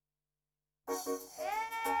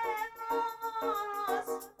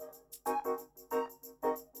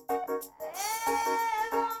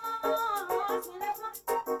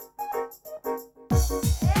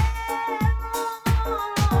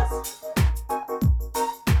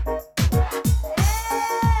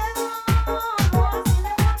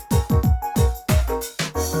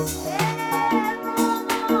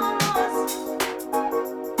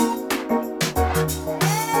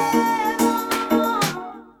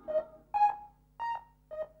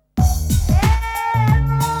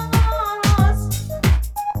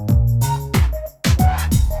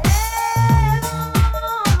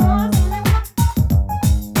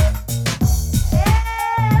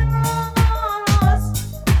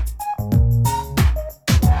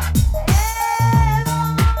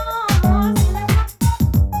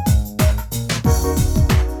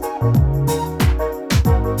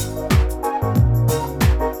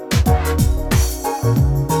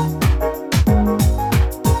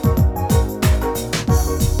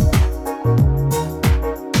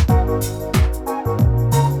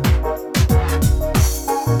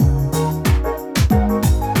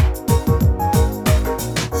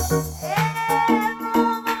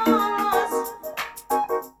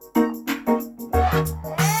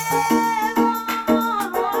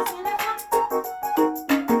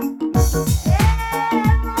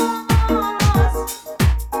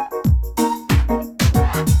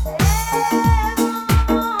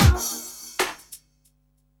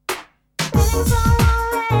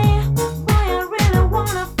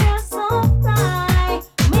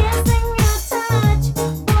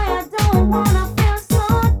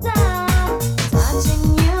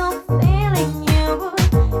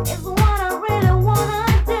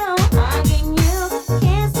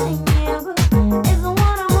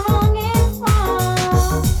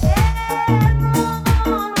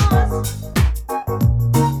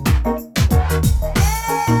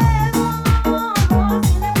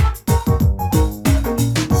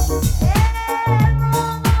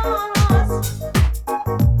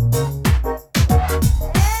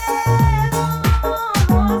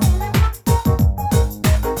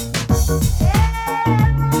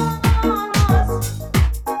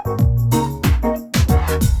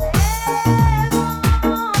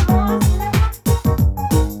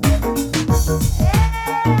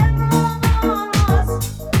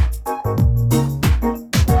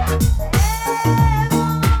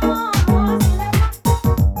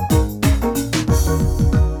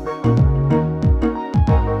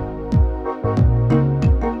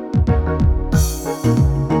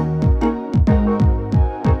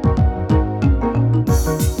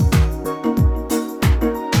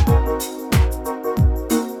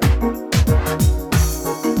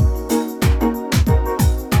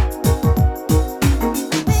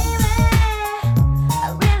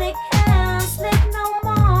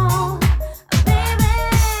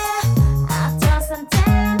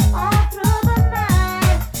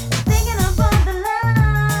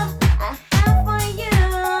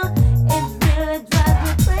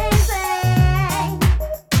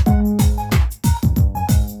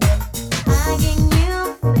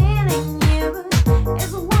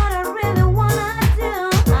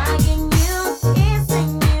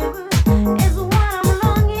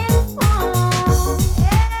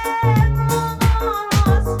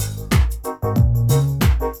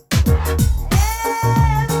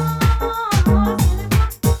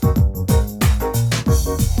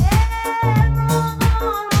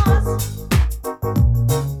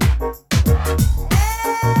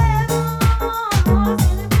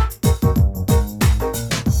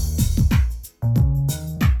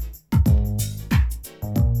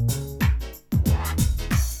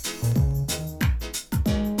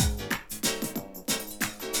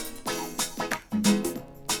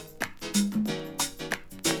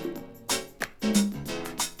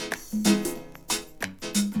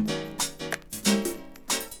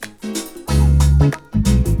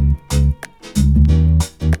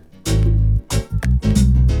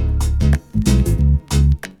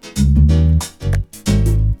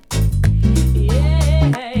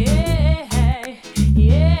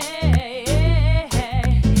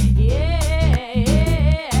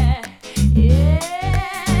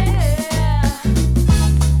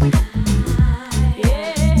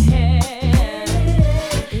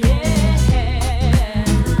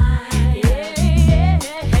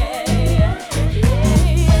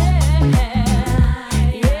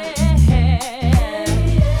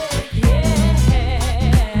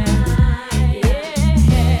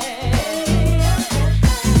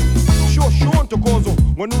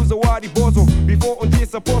Manuza wadi bozo before on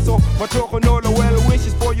this apostle. But well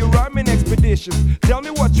wishes for your rhyme Climbing expeditions, tell me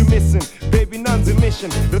what you're missing. Baby, none's a mission.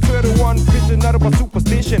 The 31 vision, not about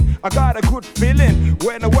superstition. I got a good feeling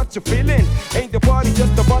when I what you feeling. Ain't the party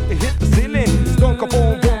just about to hit the ceiling? Stone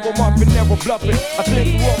Capone, bongo muffin, never bluffing. I think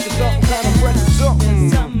we walk is something kind of fresh or something.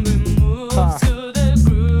 To the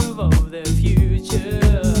groove of the future.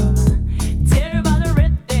 Tear about the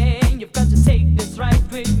red thing, you've got to take this right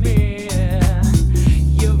with me.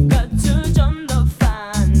 You've got to jump the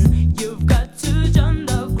fun, you've got to jump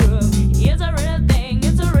the groove. It's a real thing,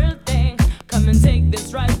 it's a real thing. Come and take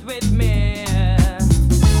this right with me.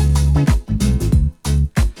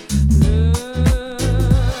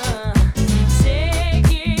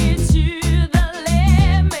 Take it to the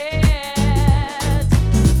limit.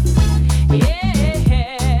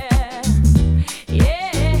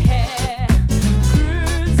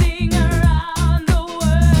 Cruising around the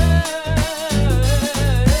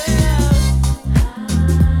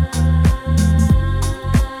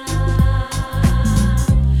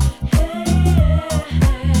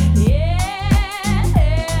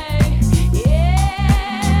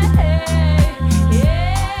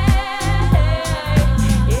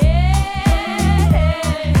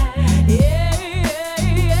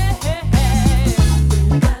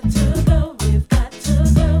We've got to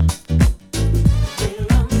go.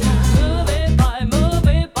 Move it by, move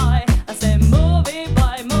it by. I said move it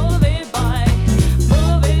by, move it by.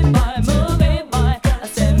 Move it by, move it by. I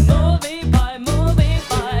said move it by, move it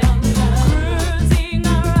by. Cruising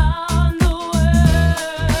around the world.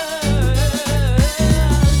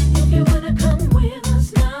 If you wanna come with us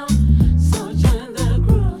now, so join the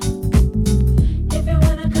groove. If you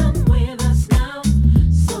wanna come with us now,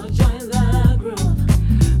 so join the groove.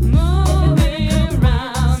 Moving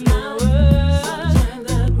around the world. Join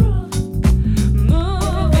the groove.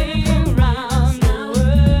 Moving around the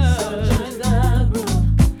world. Join the groove.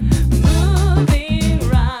 Moving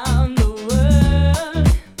around the world.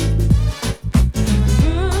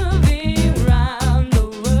 Moving around the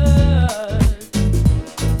world.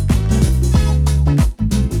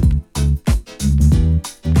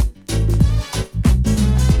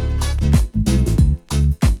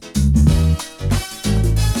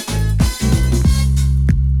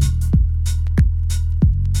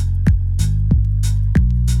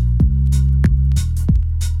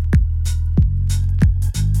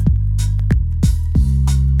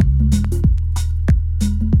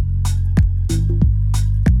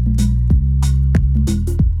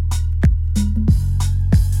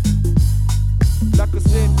 Like I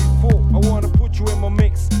said before, I wanna put you in my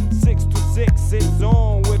mix. 6 to 6, it's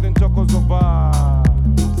on with Tacos of Vibes.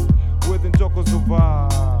 With Tacos of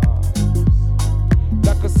Vibes.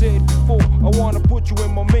 Like I said before, I wanna put you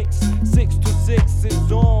in my mix. 6 to 6,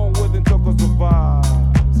 it's on with Tacos of Vibes.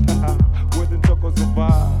 With Tacos of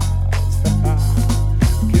Vibes.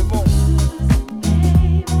 Come on.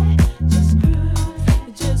 Just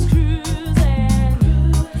cruising, just cruising,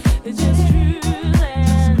 just cruising, just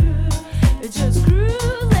cruising,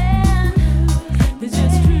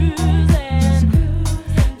 just cruising,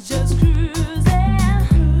 just cruising,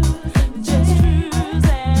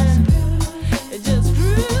 just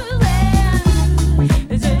cruising,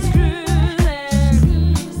 just cruising,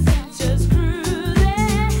 just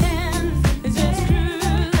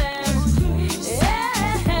cruising, just cruising.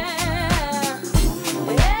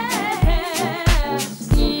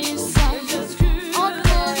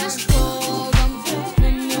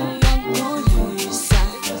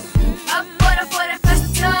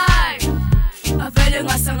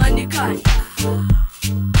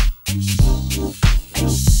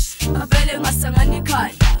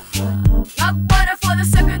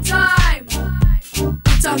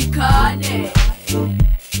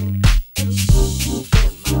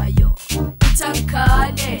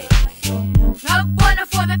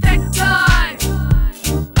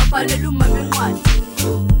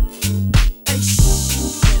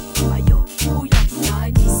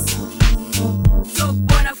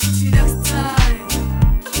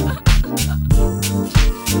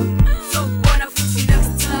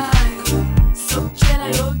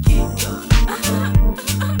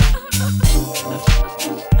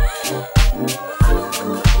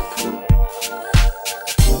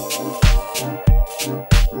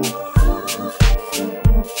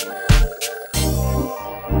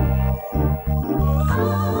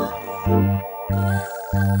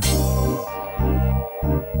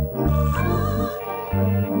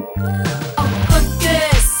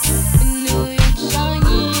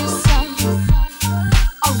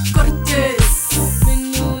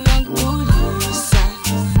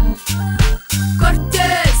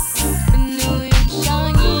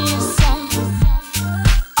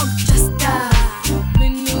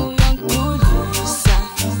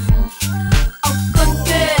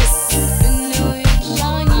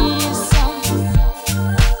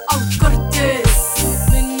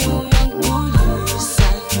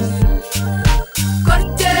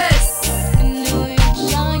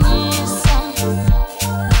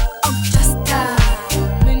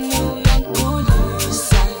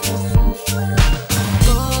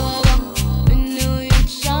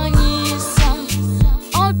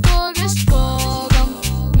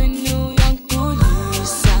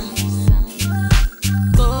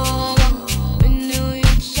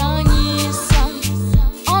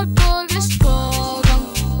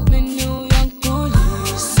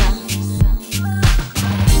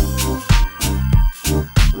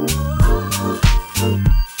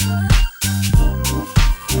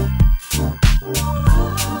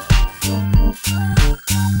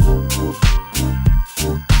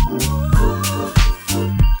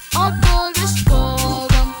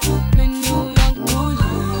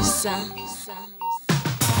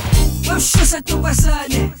 Washisa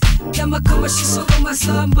tubasane Namakama shisoko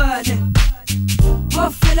masambane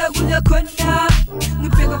Wafela kule kona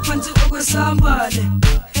Ngipeka panzi okwesambane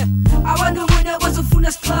Abantu bona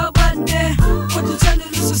bazofuna siqabane Kodwa uthando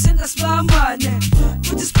luso senda sibambane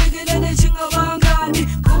Futhi sibhekelene njengabangani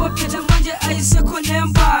Ngoba phela manje ayisekho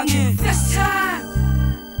nembangi First time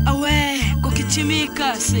Awe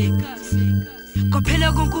kokithimika se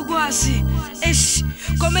Kophela konkukwazi Eish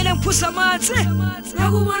komele ngiphusa amathe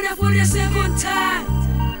Nakubona for the second time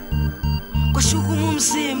Kwashukuma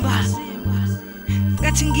umzimba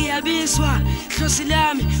Ngathi ngiyabizwa Hlosi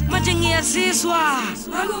lami manje ngiyazizwa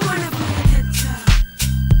Nakubona for the third time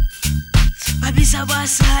Babisa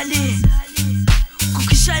basali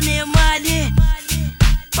Kukhishane imali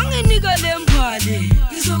Banginika lempali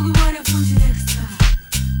Ngizokubona futhi next time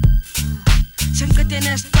Sengqede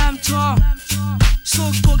nestamtho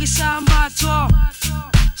Sogqoka isambatho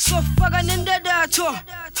Sofaka nendadatho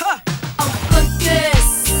ha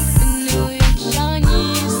Goddess Minu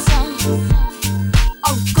yangihlanyisa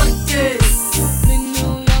Oh goddess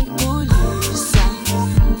Minu yangigulisa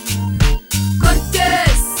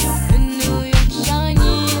Goddess Minu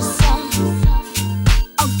yangihlanyisa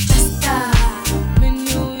Oh just die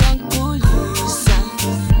Minu yangigulisa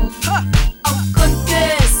ha Oh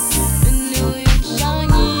goddess Minu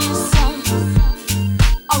yangihlanyisa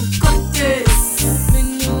Oh goddess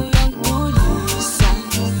Minu yangigulisa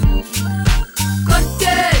Goddess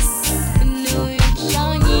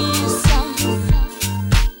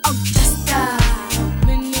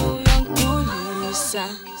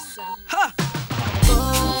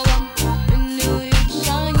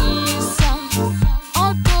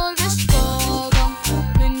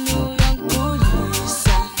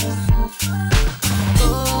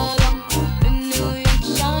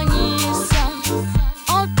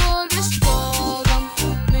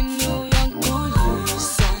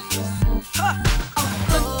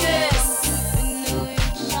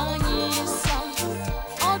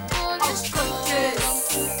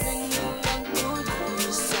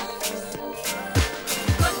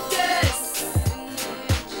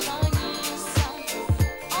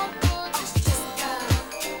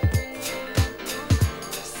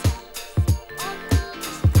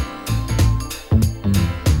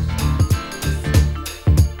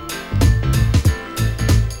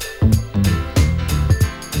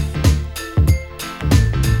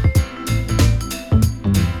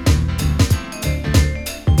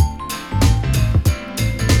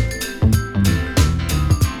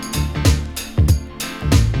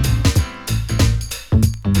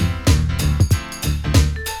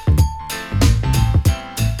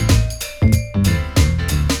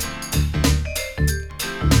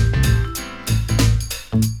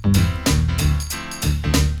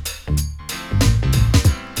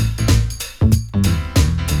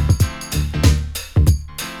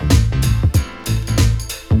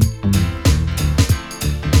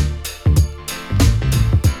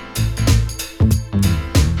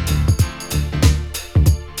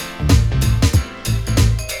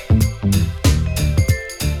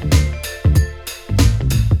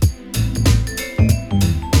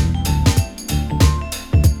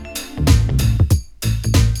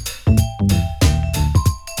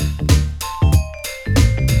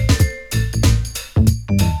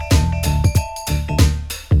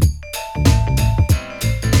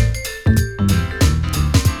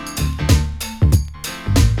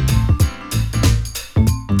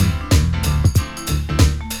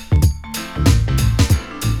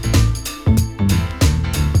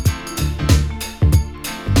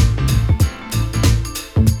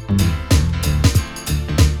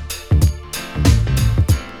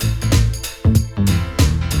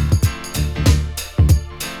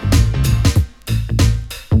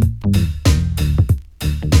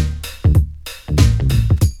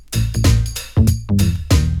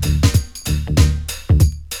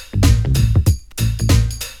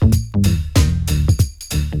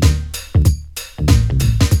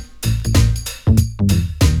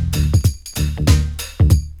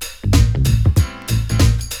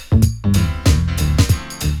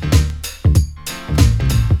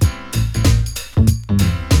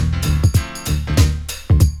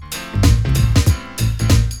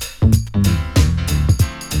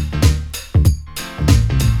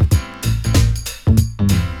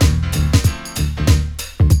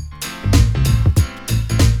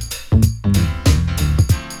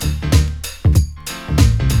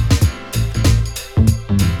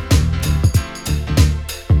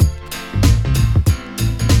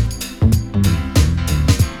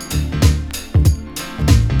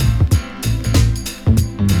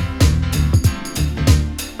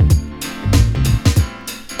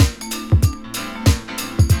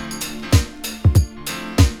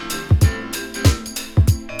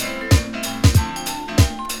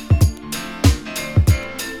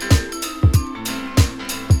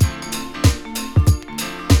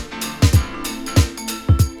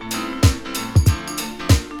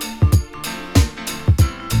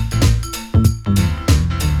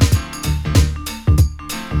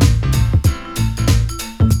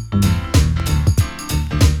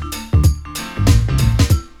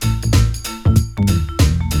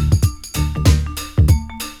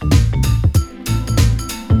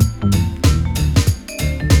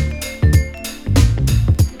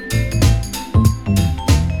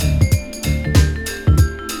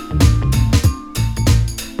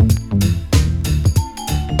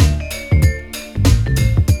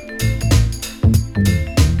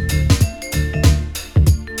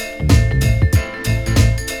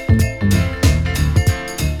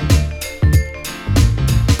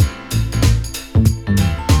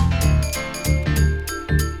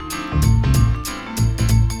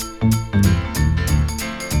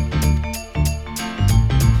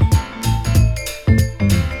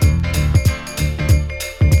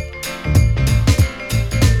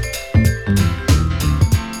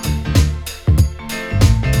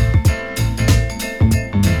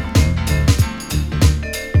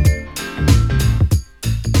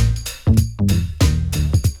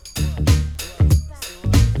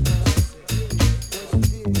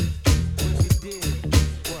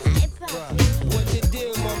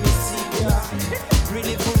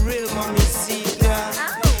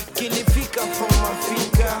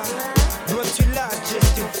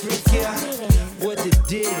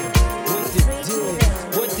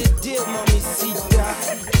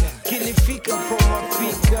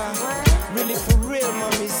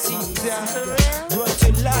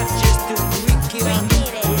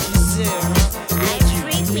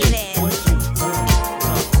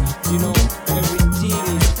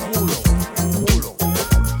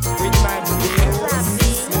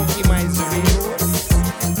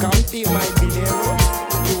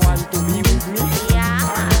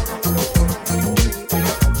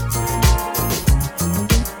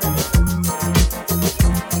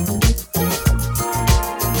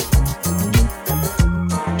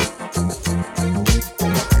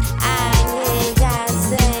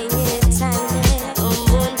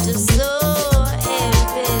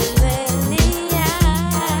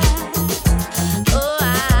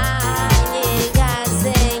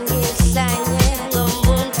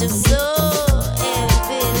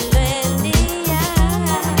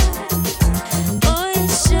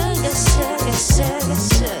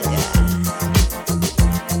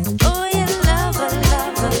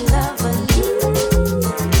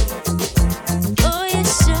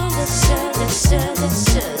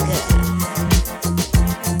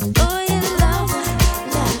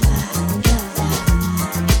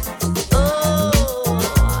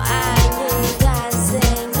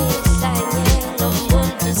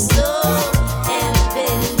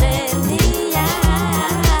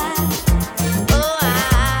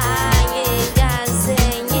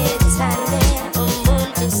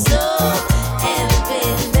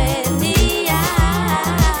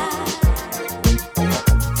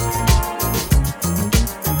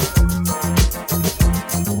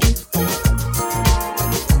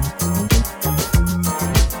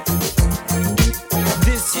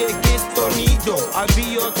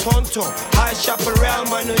Toronto. I chaparral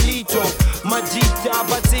Manolito. Majita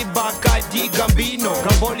Batiba Kadi Gambino.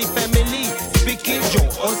 Gamboli family. Speaking Joe.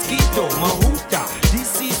 Osquito. Mahuta.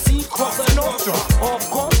 DCC Cosa Nostra. Of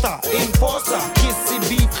Costa. Enforcer. Kissy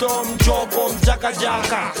Beatom. Jobom Jaka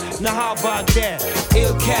Jaka. Now how about that?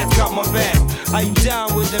 Ill cat got my back. Are you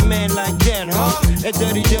down with a man like that, huh? A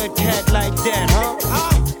dirty dirt cat like that, huh?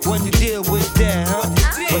 What the deal with that, huh?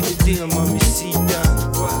 What the deal, mommy, see that?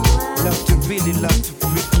 Love to really love to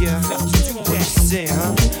freak ya. What you say,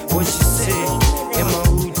 huh? What you say? Emma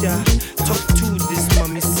Huda, talk to this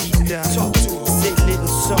mommy, see that? Say little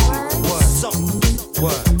something, what?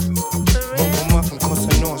 What? Vocal muffin, Cosa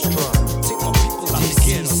Nostra.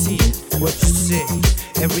 DCC, what you say?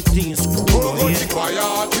 Everything is cool, yeah?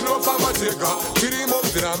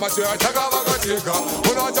 Machoya chakavakacheka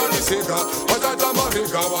unachaniseka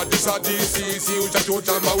wachatamaveka wadisa DCC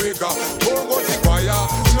uchachota maweka kongoti kwaya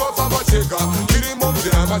tinofamba cheka tirimo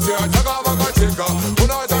mzira machoya chakavakacheka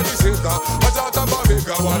unachaniseka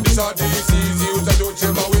wachatamaveka wadisa DCC uchachote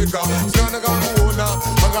maweka sikana kamuona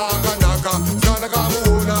angaanganaka sikana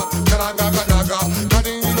kamuona karangakanaka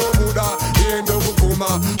katinginomuda iendo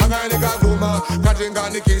kuguma angaeneka guma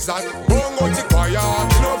katinganikisa kongoti kwaya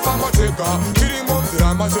tinofamba cheka tirimo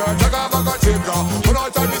Machoya chakavakacheka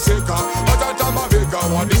unachaniseka wachatamaveka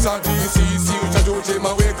wadisa DCC uchachote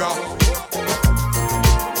maweka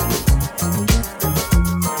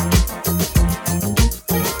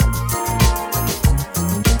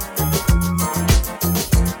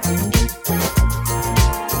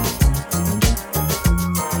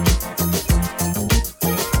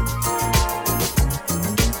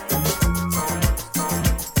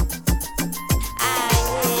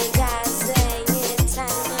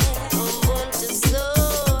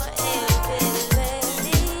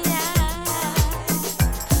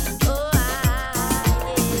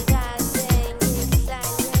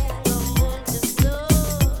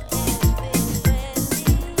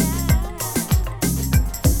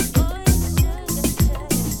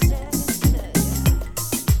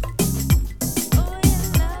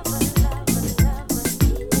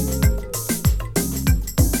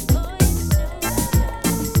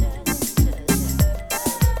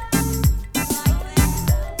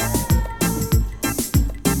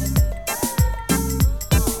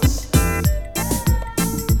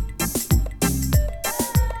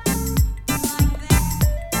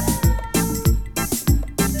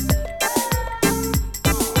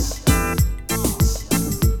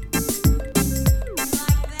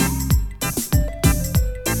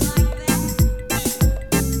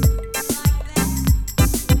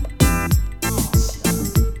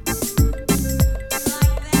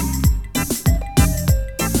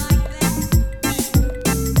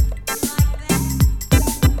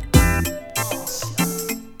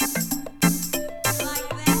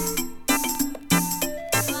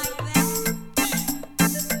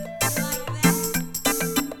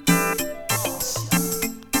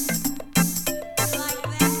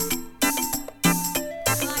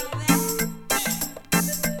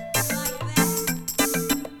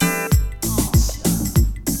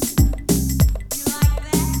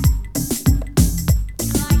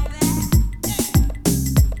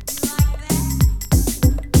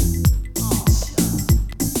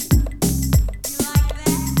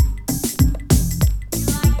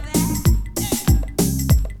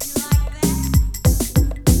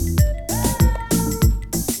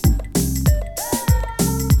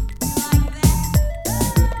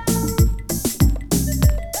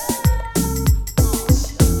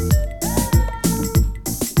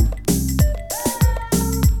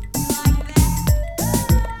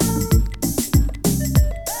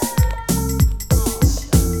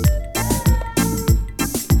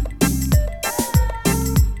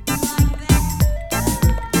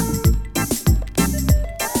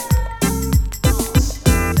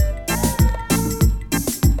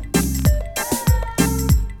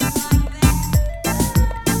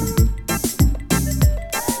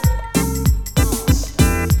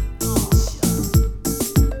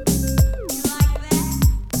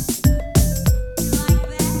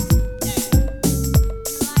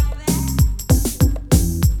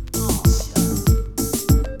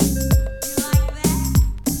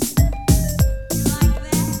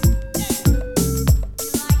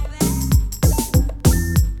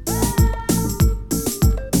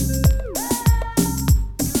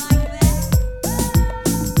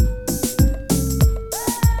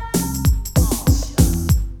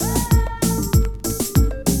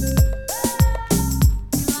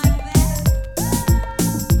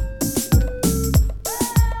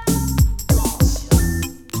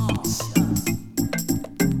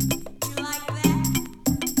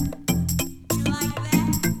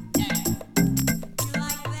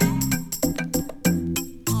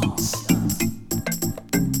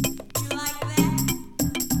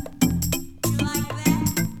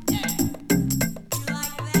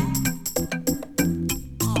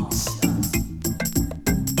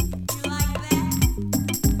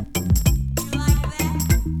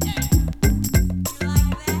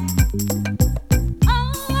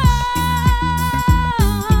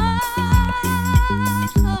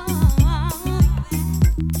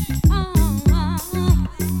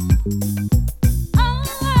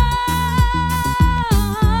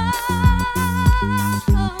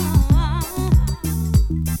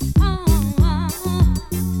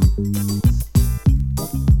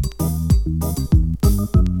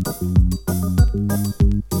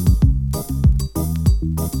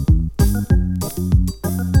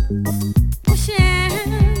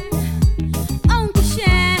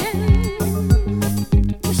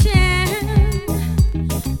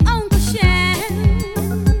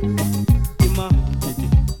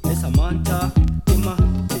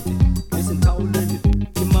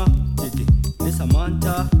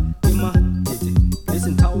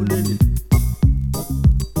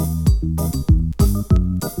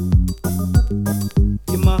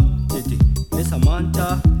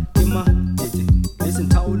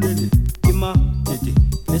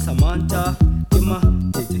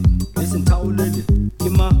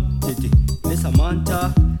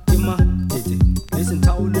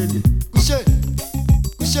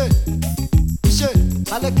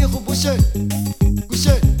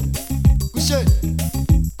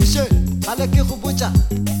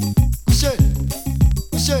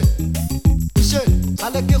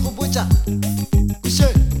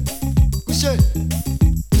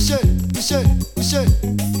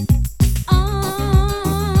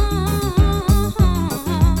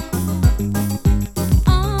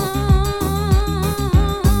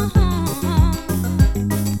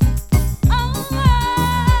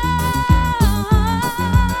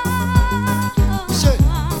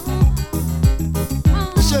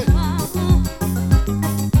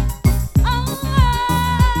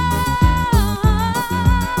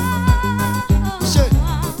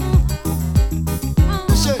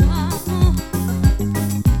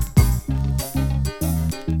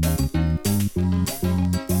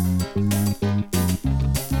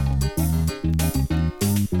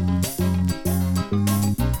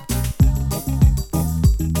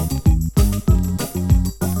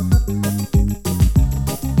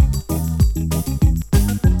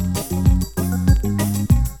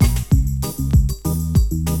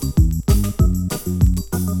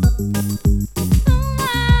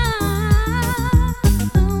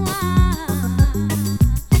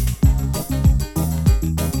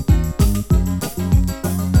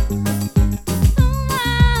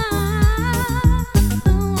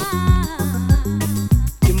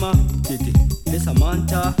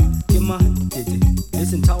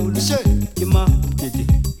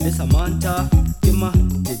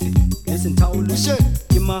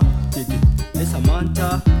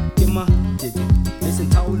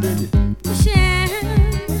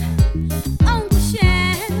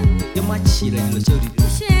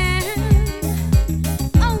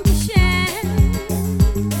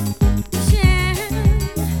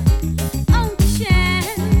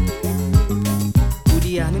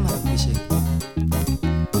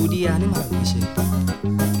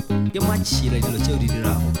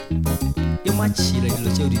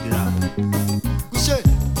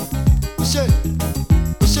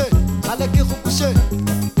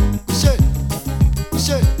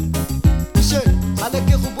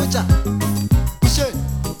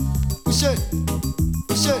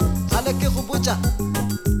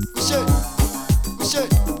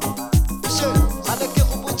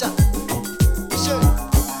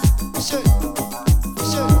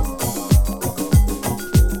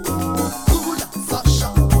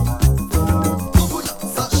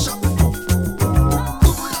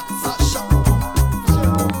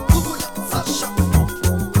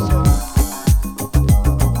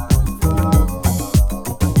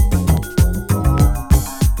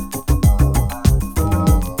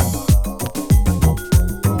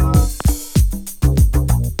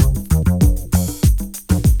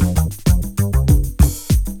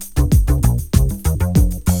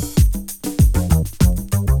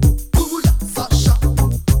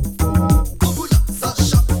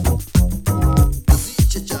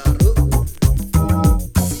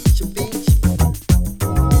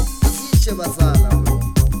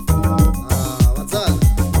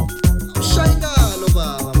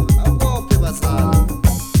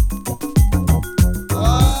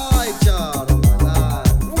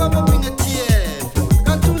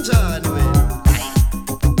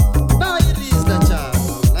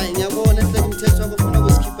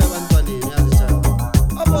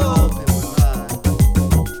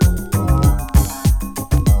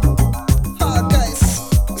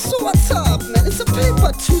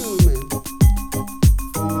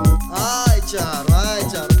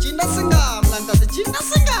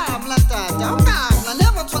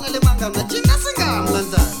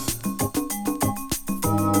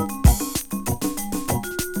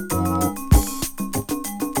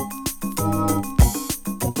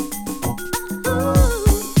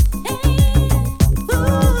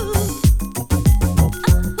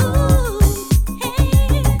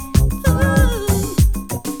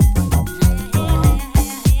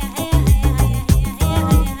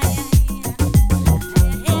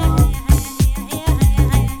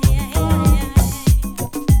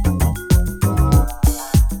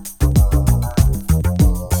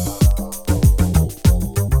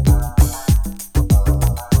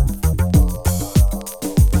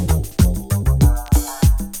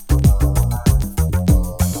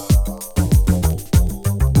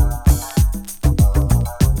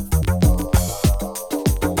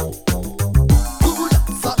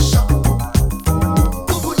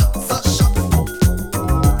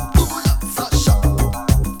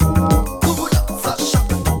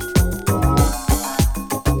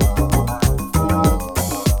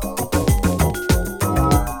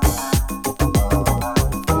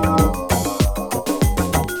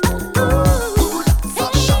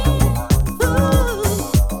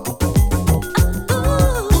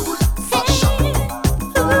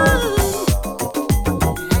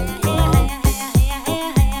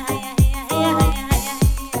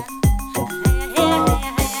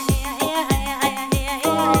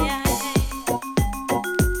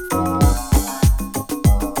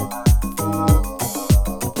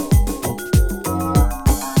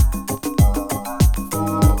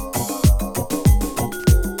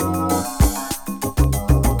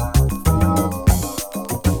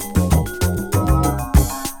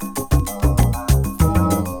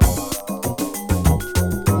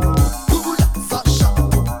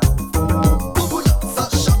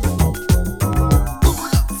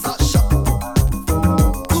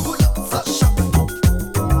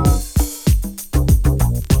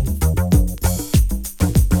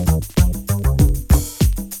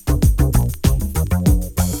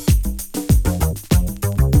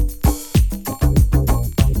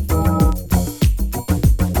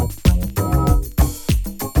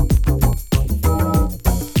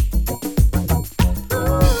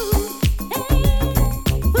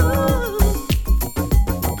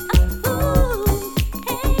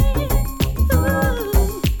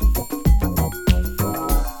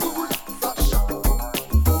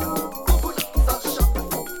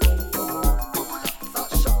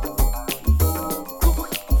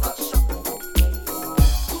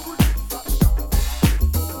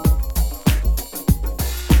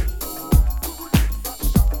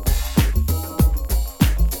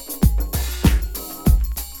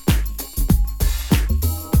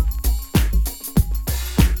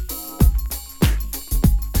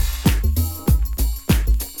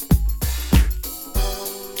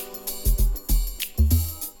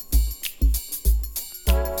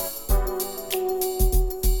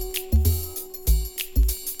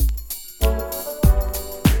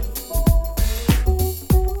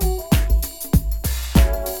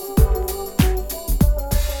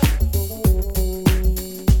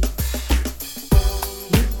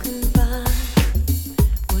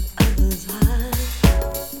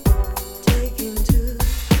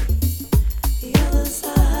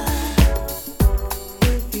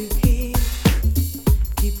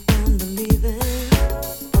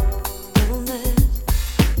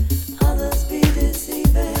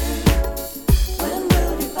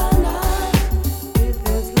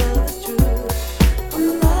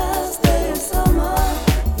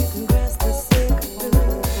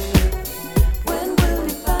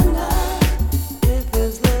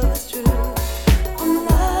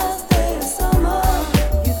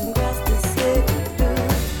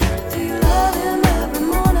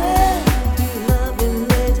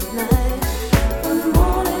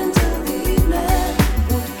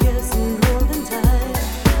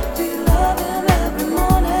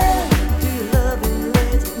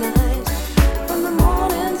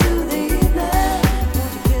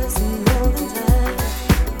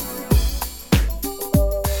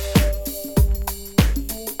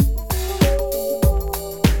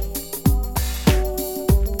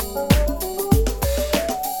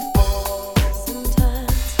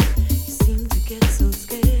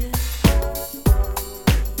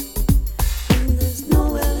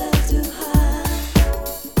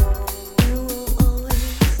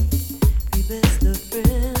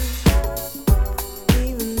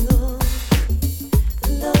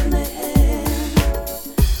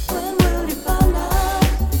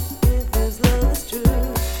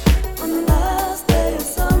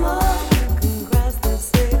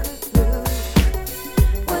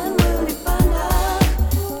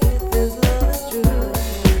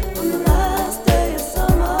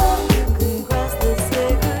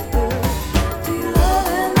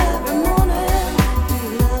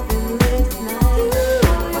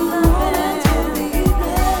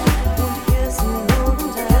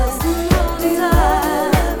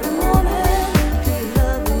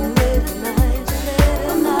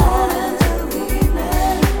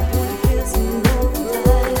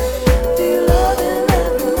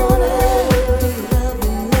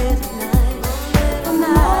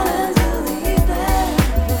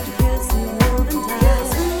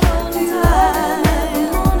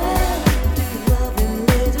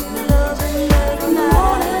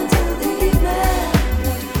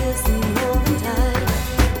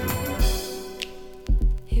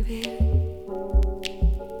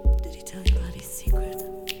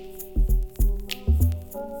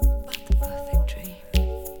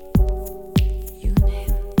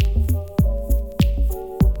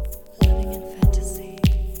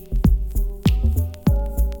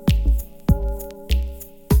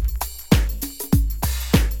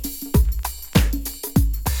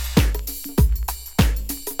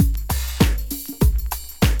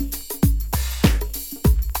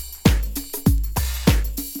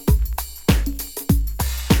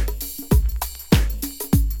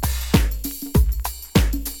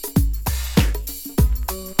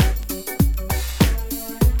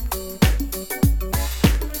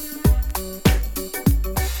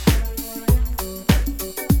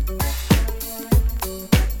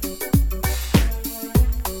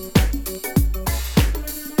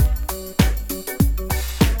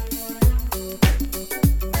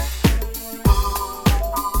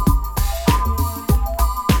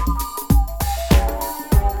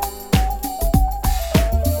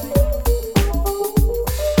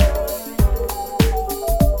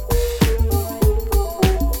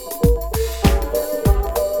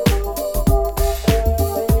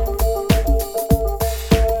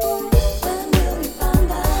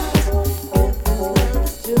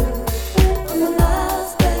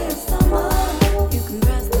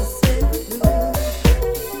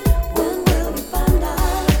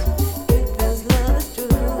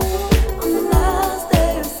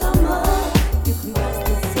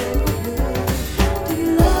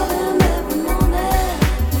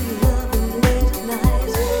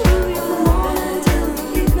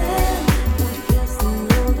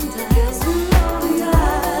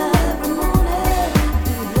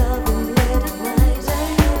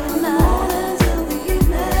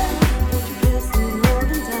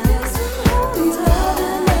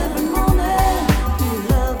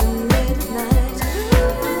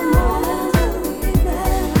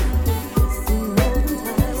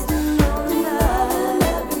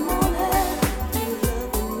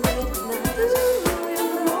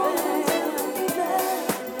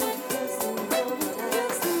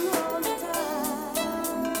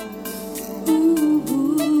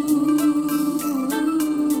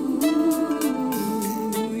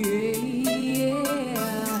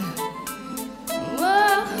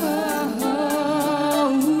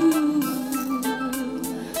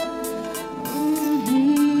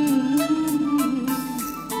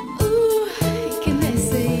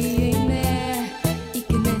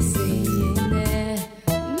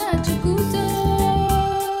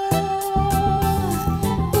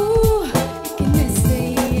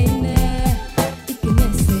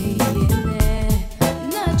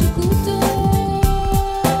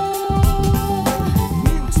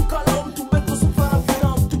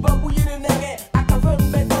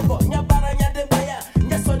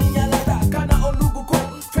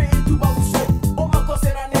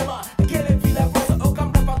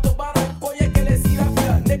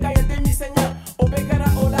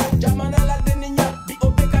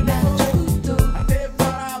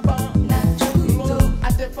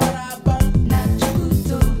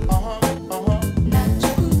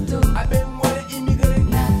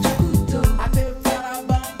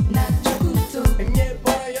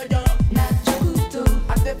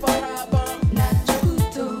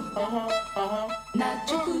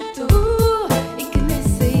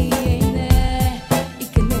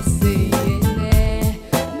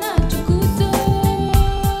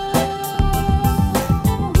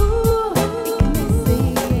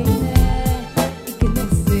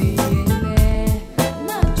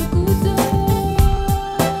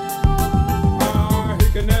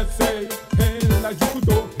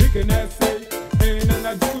jukuto ikenese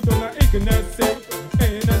na jukuto na ikenese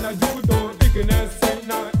na jukuto ikenese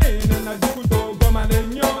na jukuto goma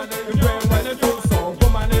lenyo enwe wane to so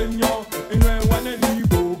goma lenyo enwe wane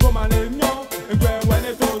libo goma lenyo enwe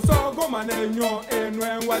wane to so goma lenyo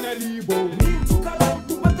enwe wane libo tukala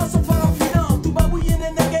tubato so fara fina tubabu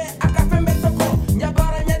yene nege akafe metoko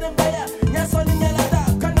nyabara nyade mbaya nyasoni nyalata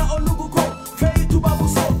kana olugu ko fei tubabu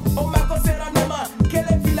so o mako sera nema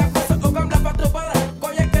kele vila kosa ogam la pato bara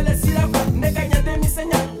koye kele sira ko nega nyade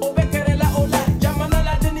misenya obekere la ola jamana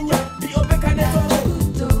la deninya bi obekane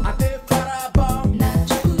toro ate faraba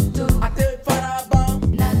ate faraba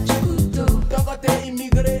togote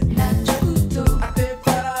immigré ate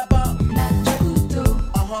faraba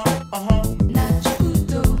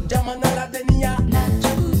jamana la deniya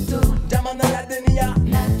jamana la deniya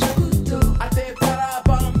ate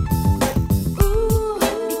faraba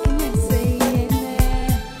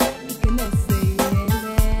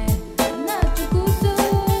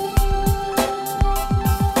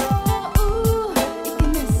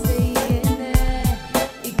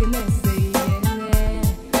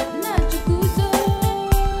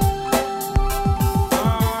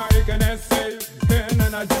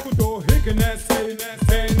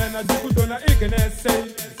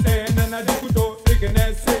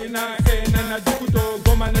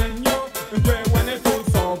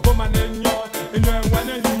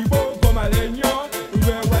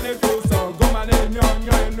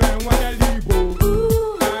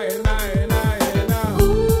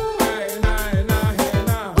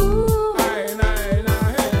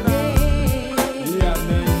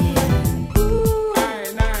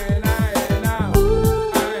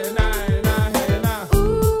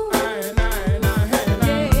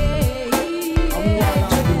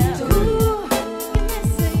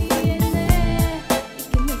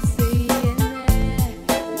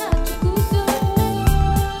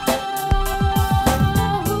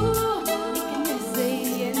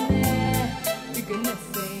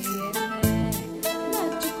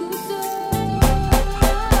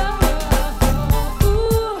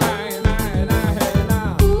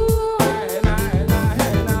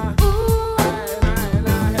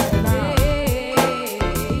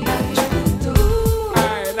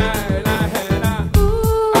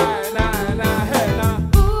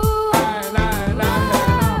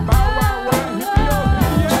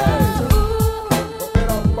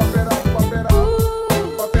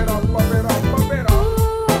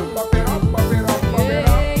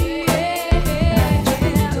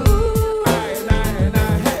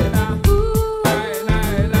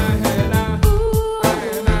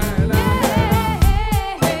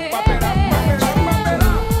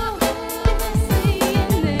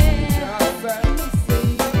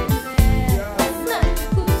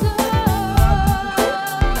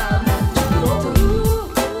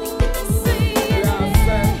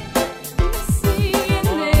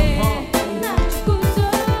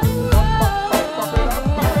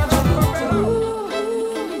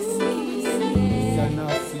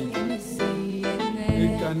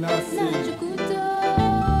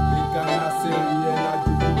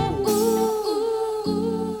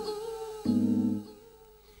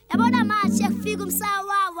Yabona manje kufika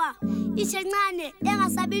umsawawa ishencane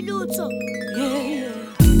engasabi lutho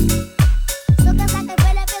soke sakhe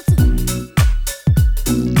vele bethu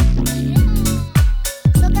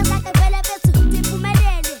soke sakhe vele bethu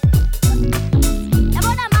tiphumelele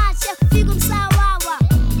yabona manje kufika umsawawa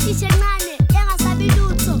ishencane engasabi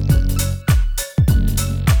lutho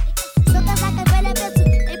soke sakhe vele bethu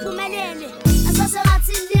iphumelele asose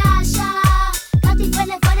ngathi ndiyasha kathi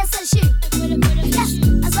vele vele seshi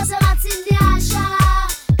asose ngathi ndiyasha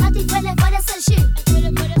kathi vele vele seshi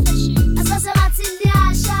asose ngathi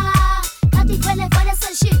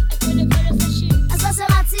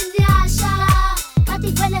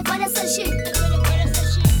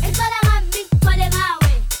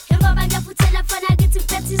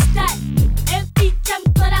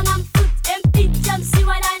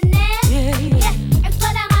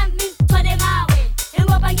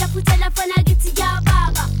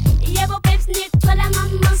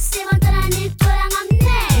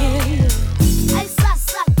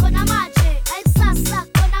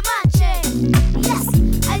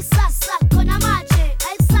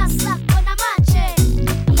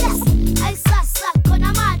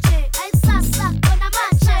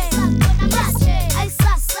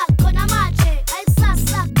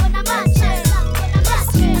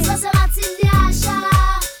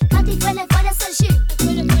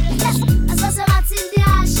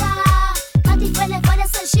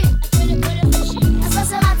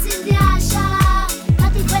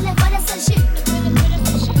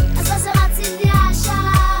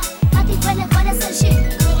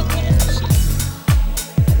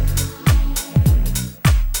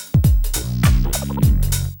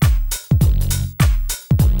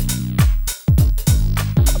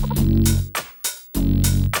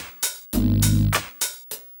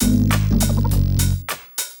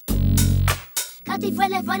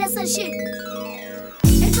kwele fole some shit.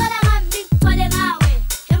 Ngithola ngami ngithole ngawe.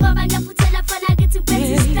 Ngoba ngiyafuthela fana ngithi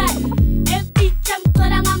ngiphethe style. Empitha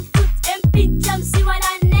ngithola ngami futhi empitha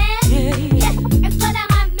msiwalane. Ngithola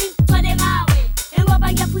ngami ngithole ngawe.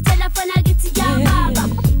 Ngoba ngiyafuthela fana ngithi yababa.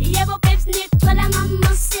 Yebo babes ngithola ngami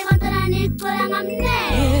masiba ntona ngithola ngami ne.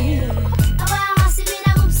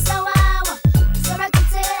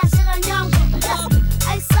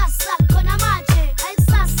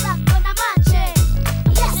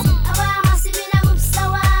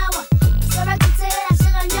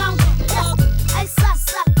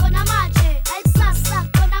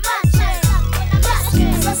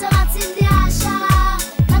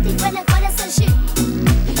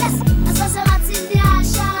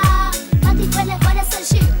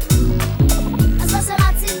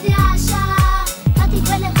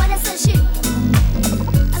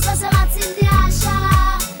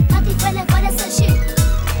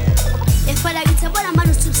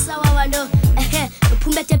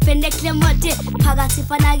 Phakathi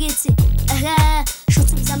fana kithi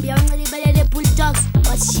shuthu mzambiya uncele belele bulldogs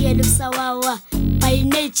washiye usawawa by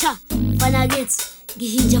nature fana kithi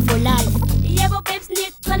ngihinja for life. Yebo babes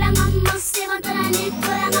ngithola ngami masiba ntona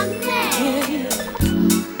ngithola ngami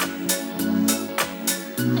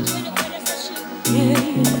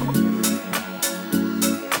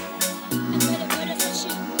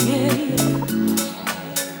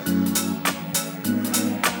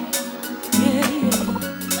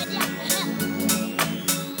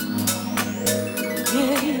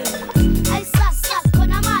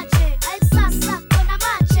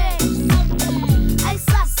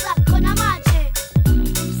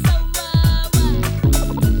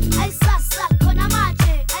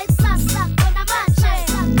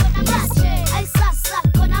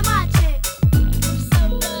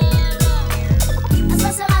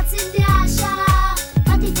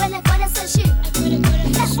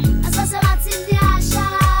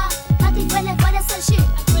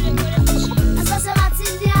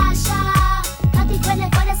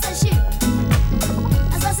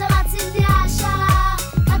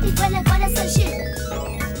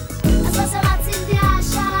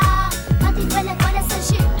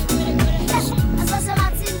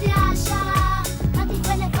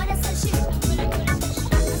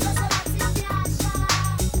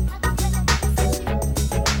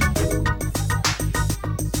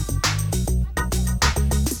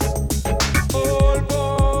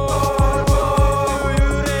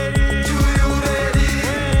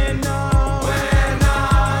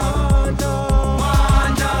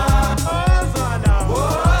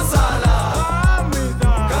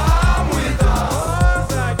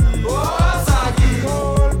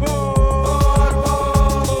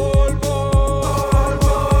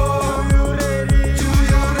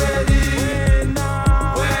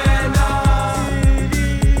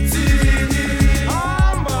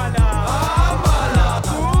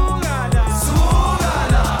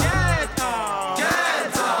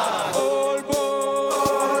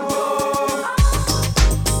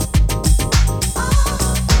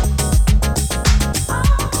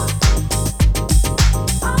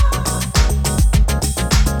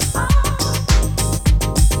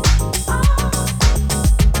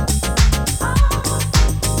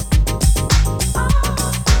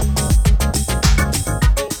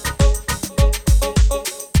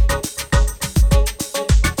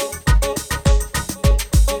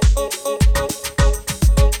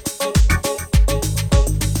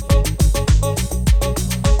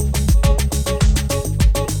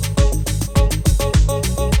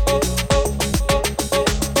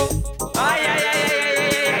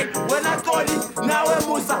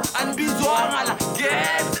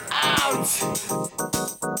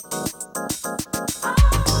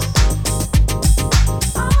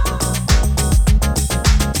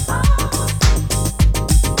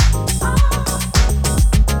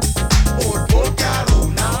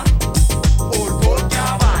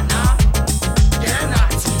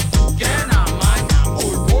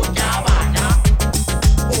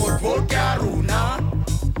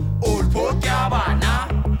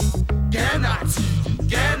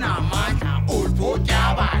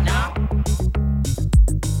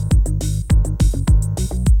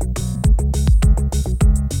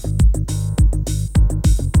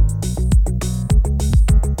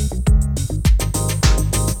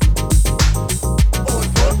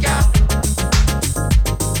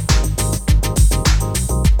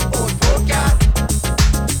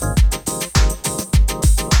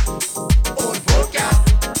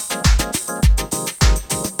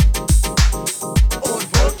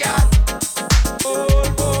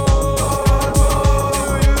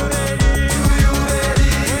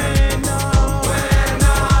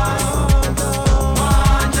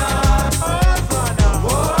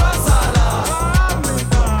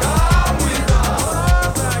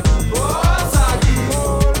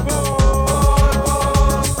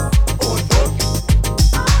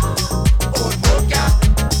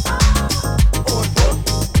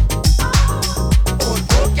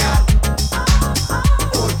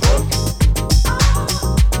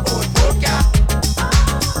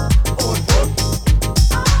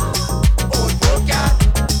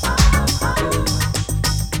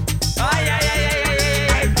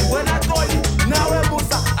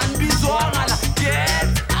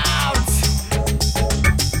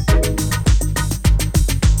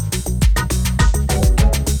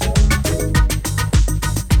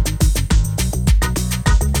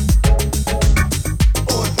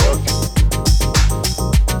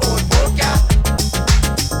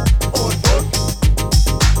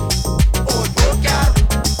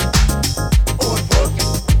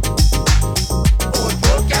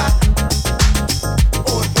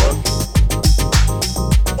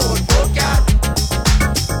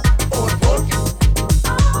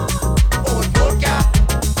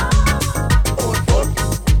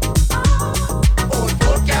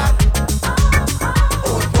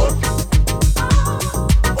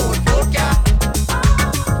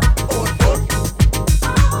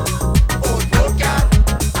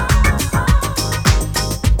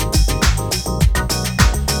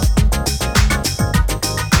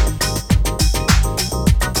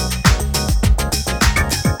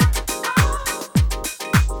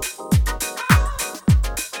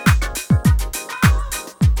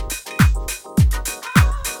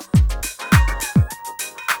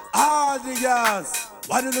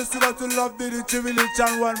Why do you got to love me the village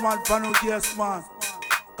and one man for no guess man?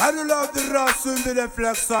 Why do you love the rust soon be the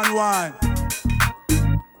flex and wine?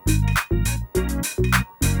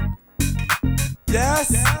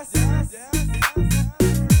 Yes.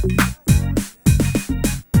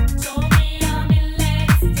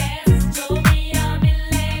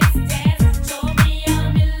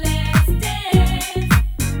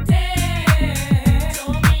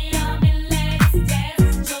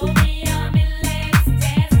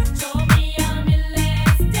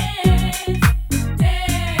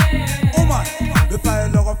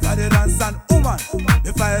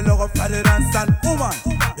 If I love a father and son, woman.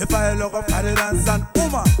 If I love a father and son,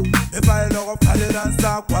 woman. If I love a father and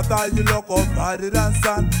son, what are you look of father and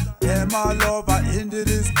son? Them a lover in the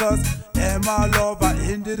discuss, them a lover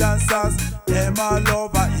in the dancers, them a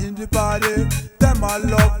lover in the party, them a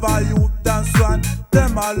lover you dance one,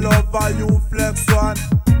 them a lover you flex one.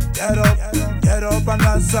 Get up and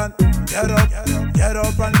dance, son. Get up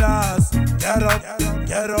and dance.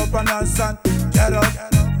 Get up and dance, son.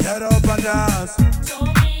 Get up and dance. Show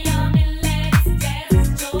me I'm in let's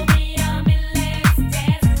dance. Show me I'm in let's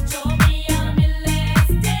dance. Show me I'm in let's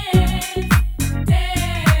dance.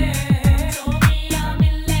 Dance. Show me I'm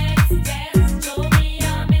in let's dance. Show me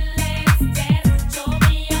I'm in let's dance. Show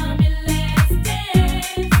me I'm in let's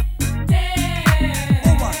dance. Dance.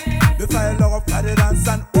 Woman, if I love a father and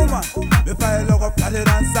son, woman. If I love a father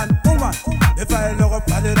and son, woman. If I love a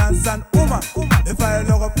father and son, woman. If I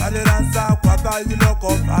love a father and son, what are you look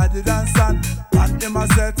of father and son? And in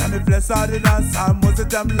myself, and me flex all the dance. I must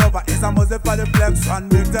them lover, is a must for the flex one.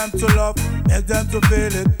 Make them to love, make them to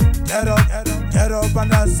feel it. Get up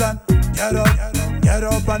and dance, son. Get up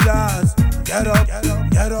and dance.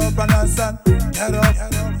 Get up and dance, son.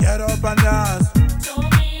 Get up and dance. Show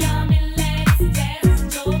me I'm in let's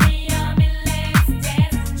dance. Show me I'm in let's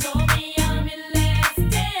dance. Show me I'm in let's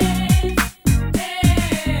dance.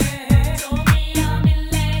 Dance. Show me I'm in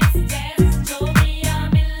let's dance. Show me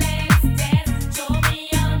I'm in let's dance. Show me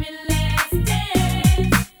I'm in let's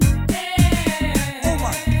dance. Dance.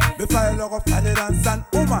 Woman, if I love a father and son,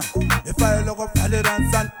 woman. If I love a father and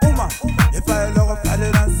son, woman. If I love a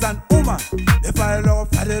father and son, woman. If I love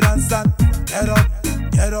a father and son, get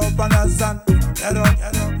up and dance, son. Get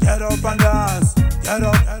up and dance.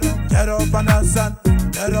 Get up and dance, son.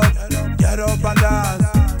 Get up and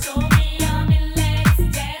dance. Show me I'm in let's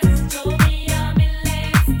dance. Show me I'm in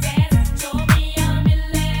let's dance. Show me I'm in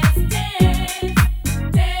let's dance.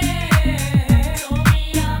 Dance. Show me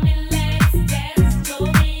I'm in let's dance. Show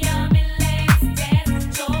me I'm in let's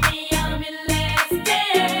dance. Show me I'm in let's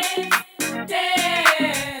dance.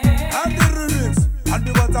 Dance. And the remix, and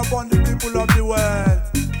the what upon the people of the world.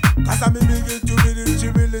 Cause I'm begin to be the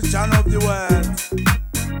civilization of the world.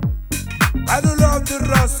 I do love the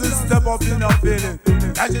rust and step up in your feeling.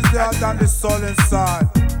 That is the heart and the soul inside.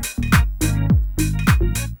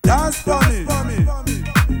 Dance for me.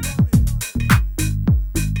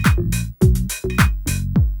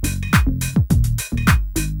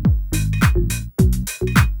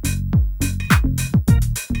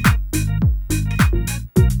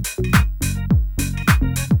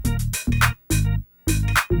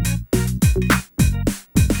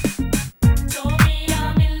 Show me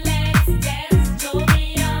I'm in let's dance. Show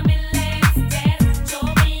me I'm in let's dance. Show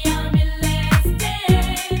me I'm in let's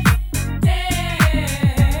dance.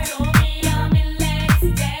 Dance. Show me I'm in let's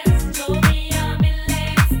dance. Show me I'm in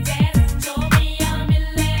let's dance. Show me I'm in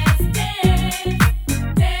let's dance.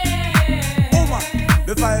 Dance. Woman,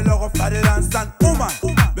 if I love a father and son, woman.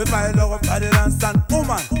 If I love a father and son,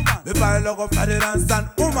 woman. If I love a father and son,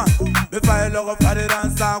 woman. If I love a father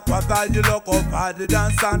and son, what are you look of father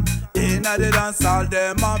and son? Inna the dance hall,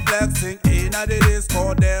 them a flexing. Inna the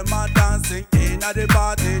disco, them a dancing. Inna the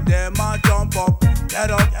party, them a jump up.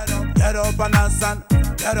 Get up and dance, son.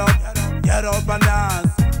 Get up and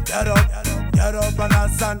dance. Get up and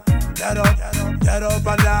dance, son. Get up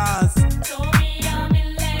and dance. Show me I'm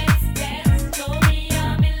in let's dance. Show me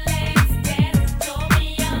I'm in let's dance. Show me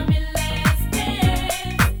I'm in let's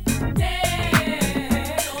dance.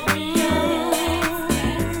 Dance. Show me I'm in let's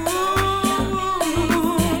dance.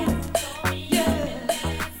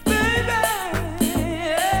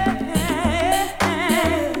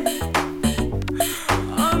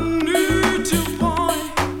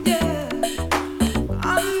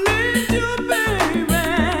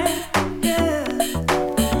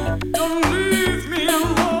 Don't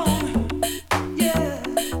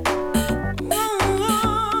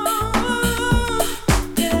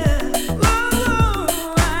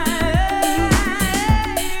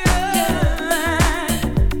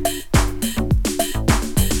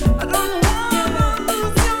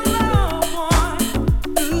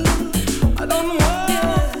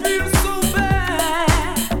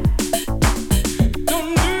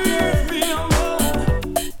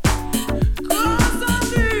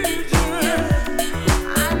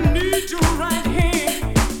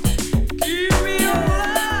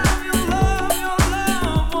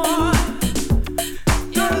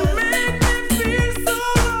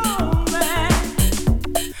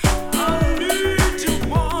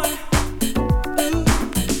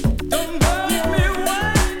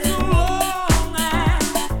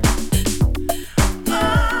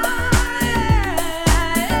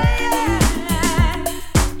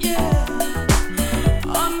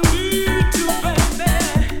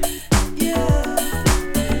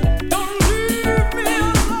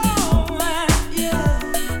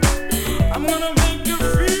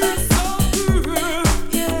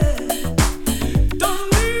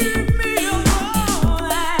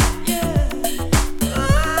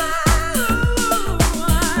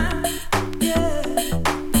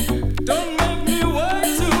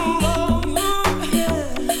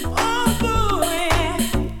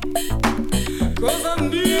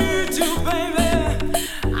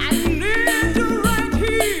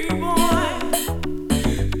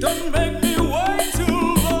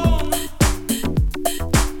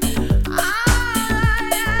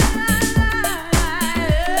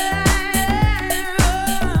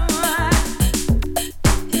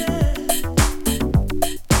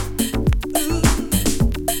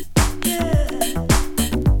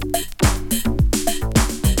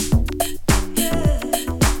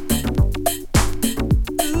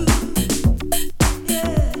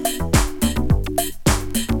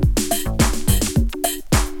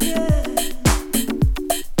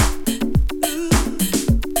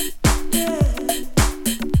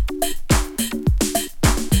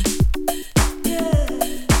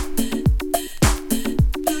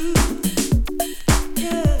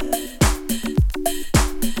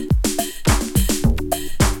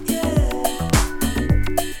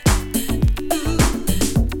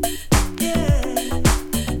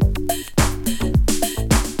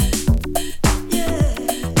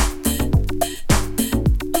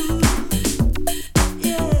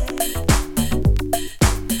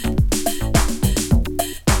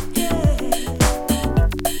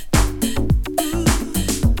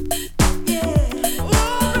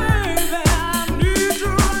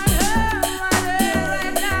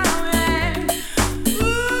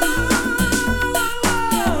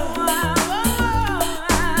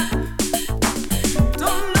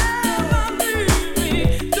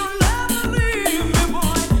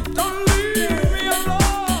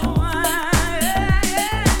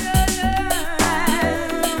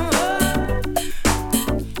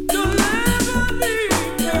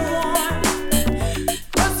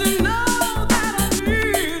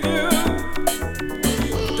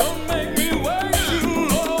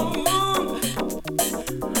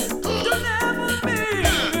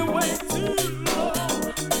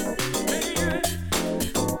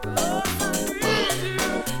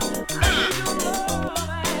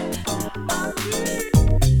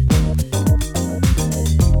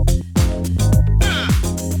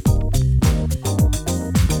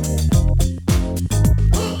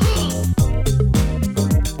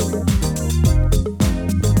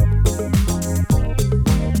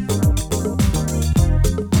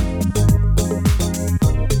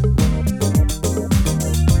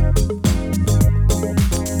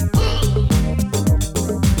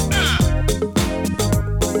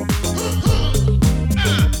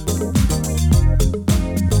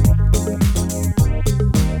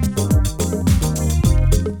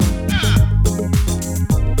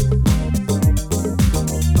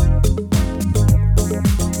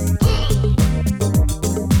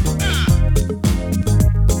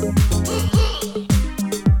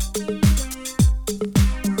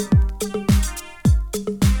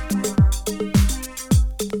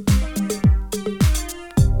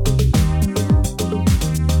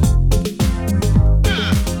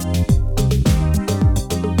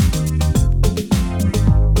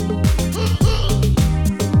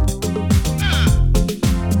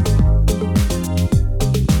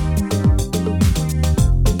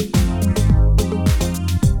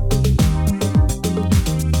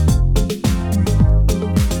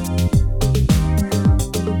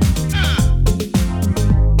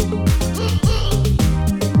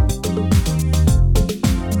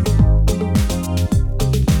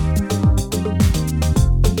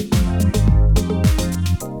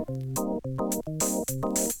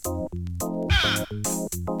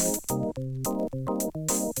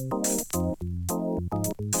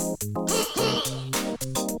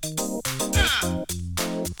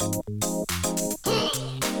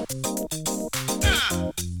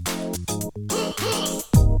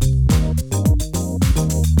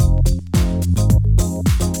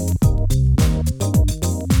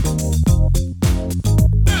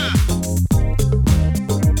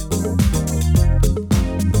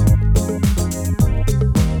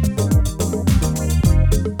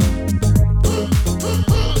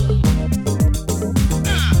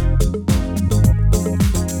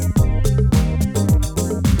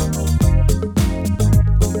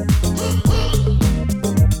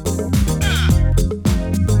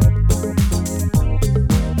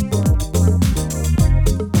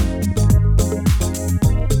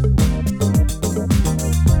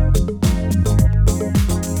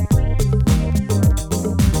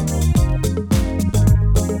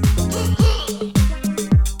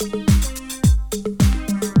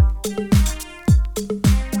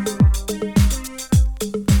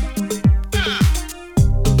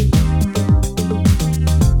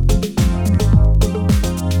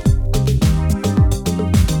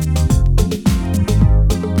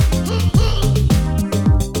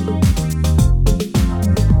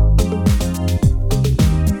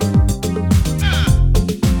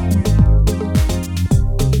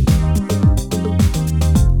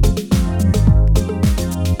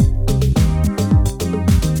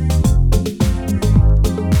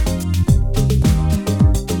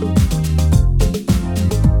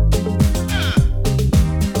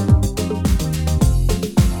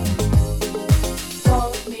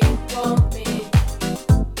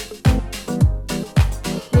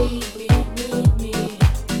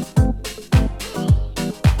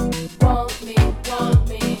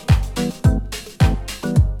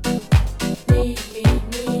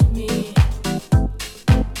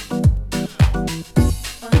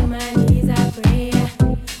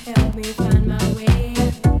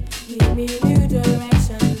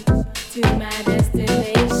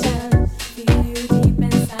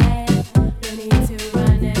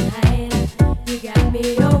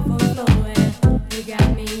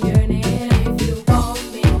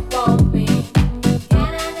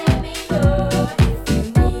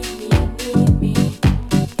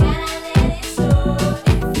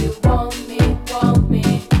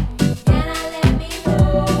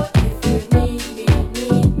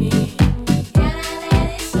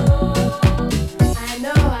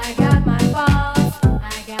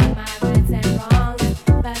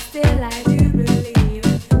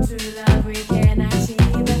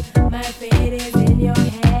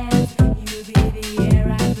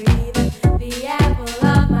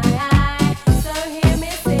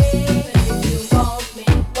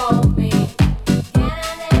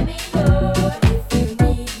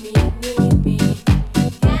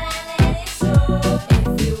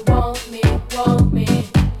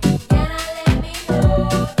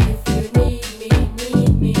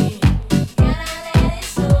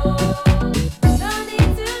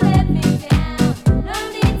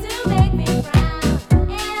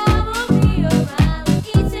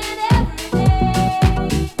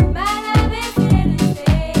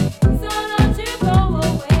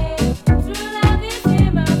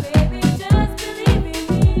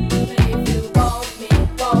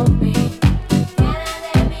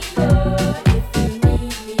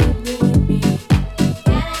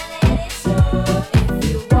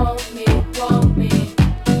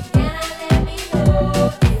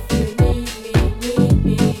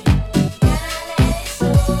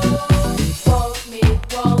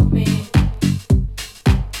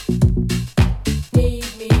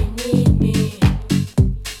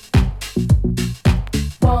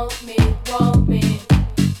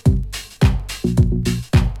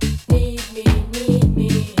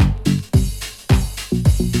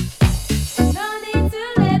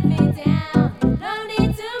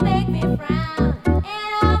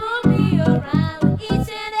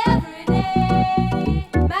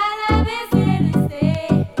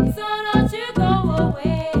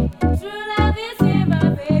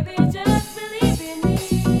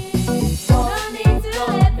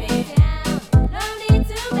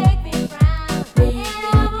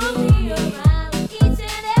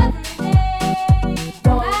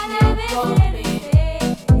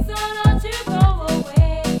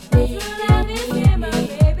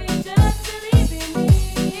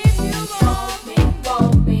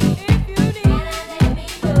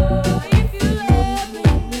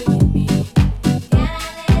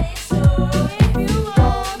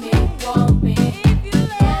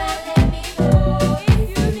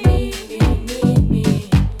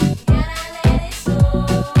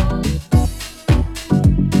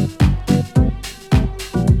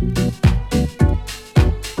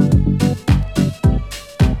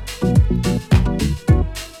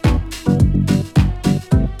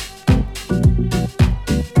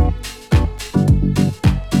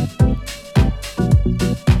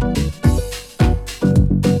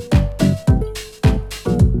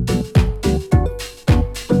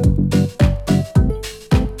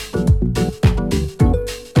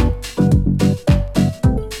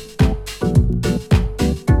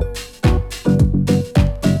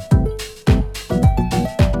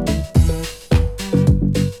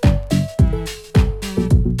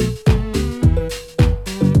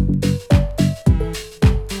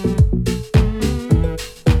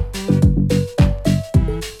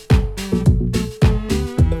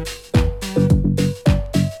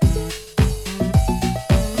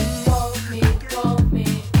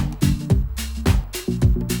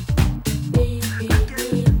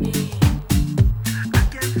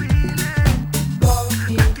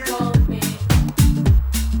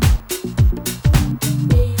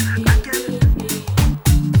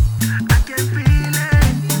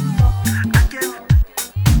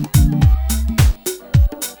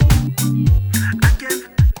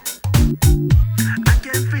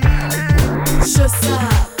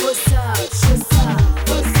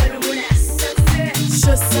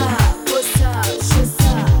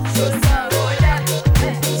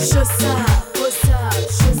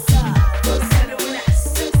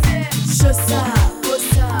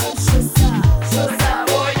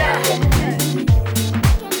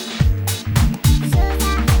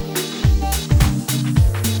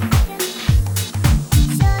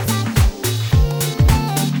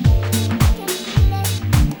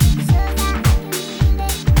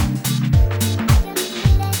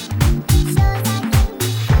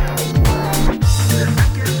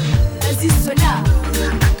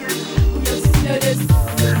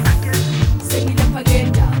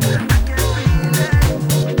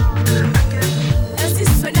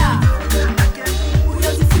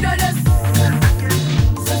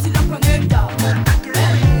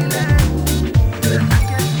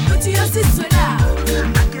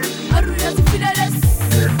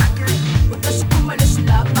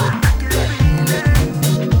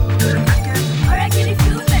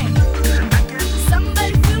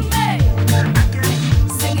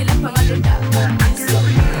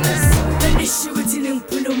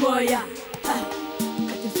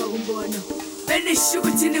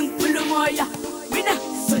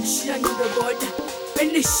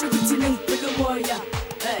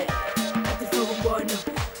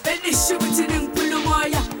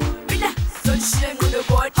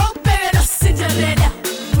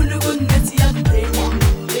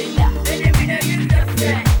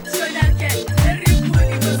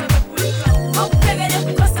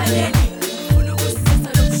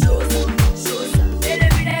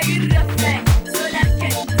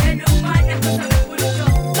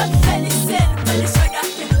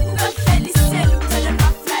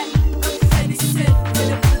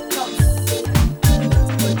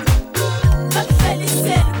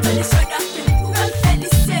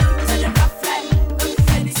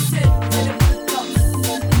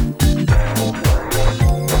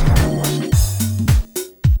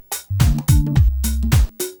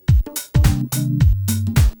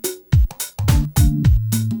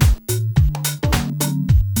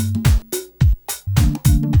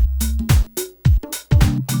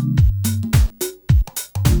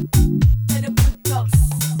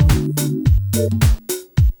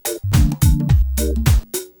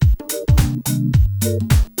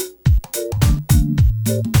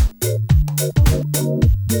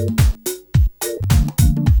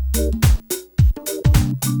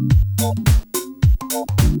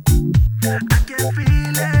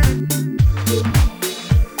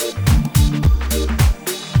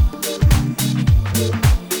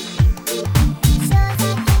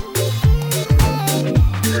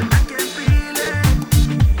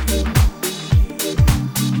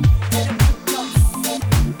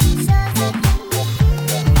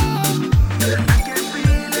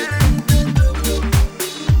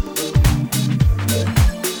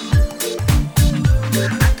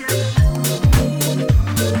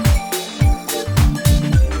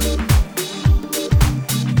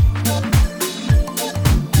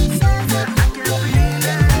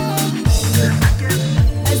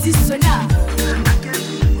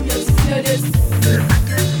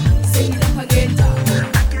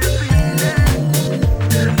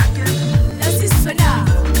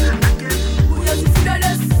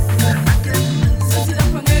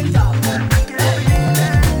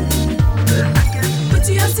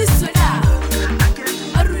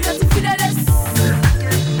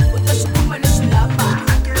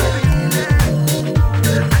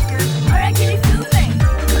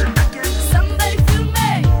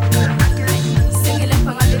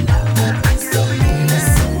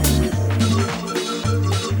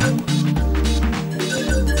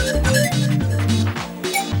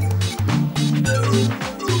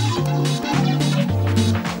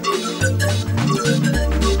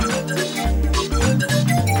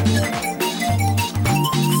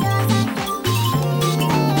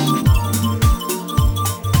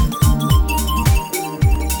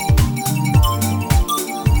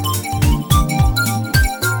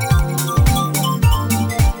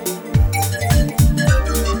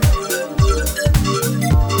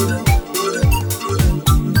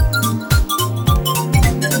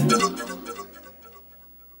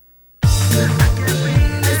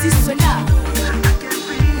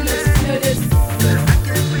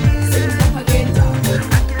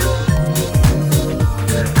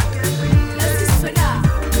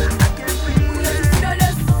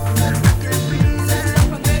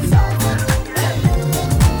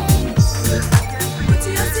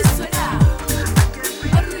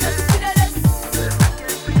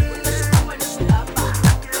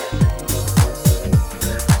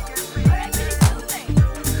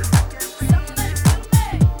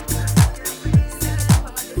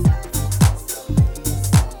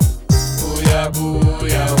Booyah,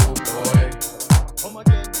 We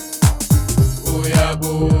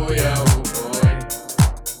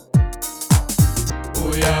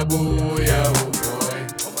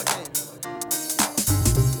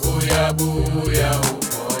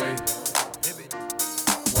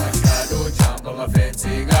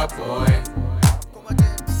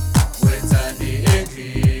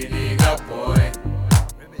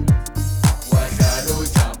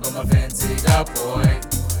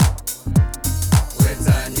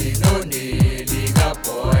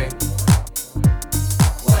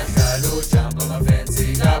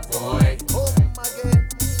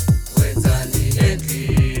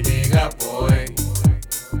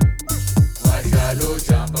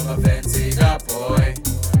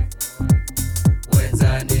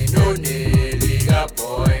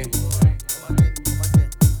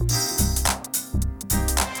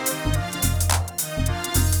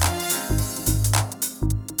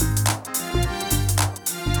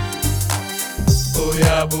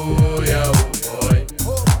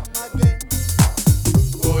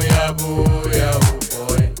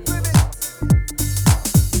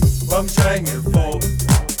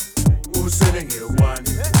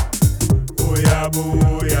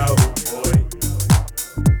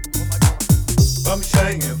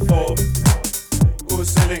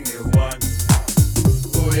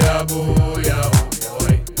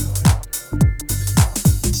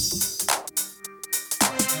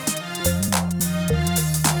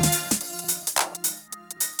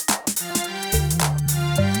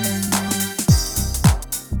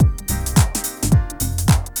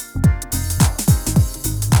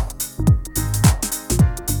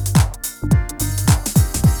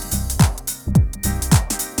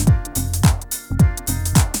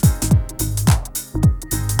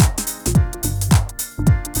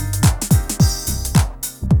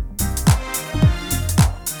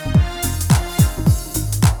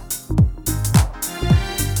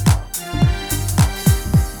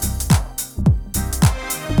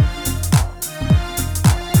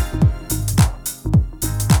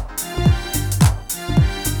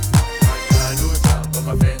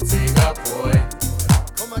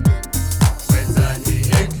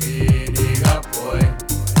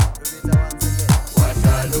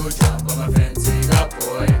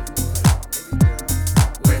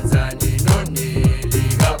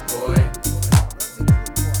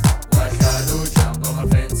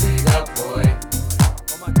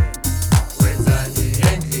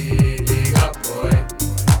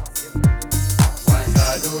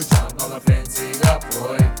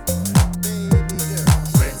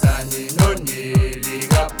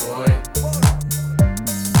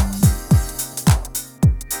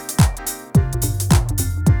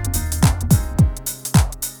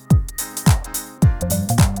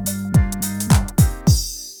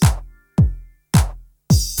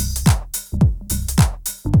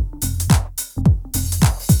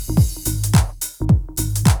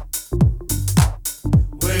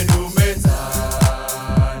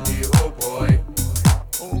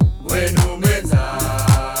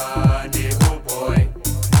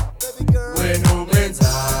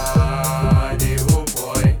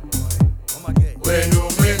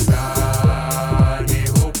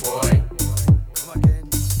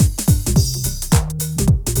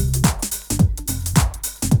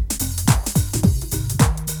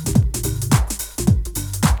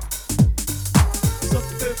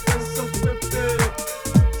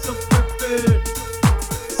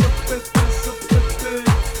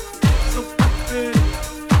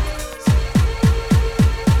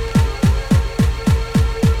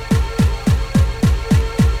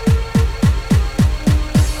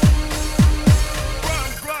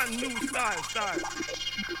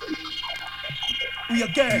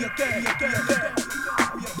again.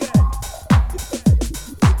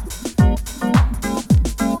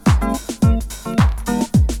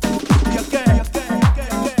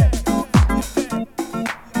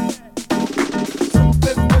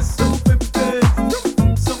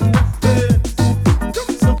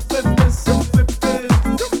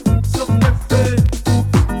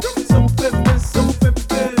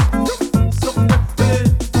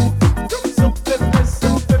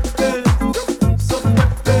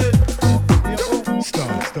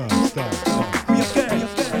 Stop.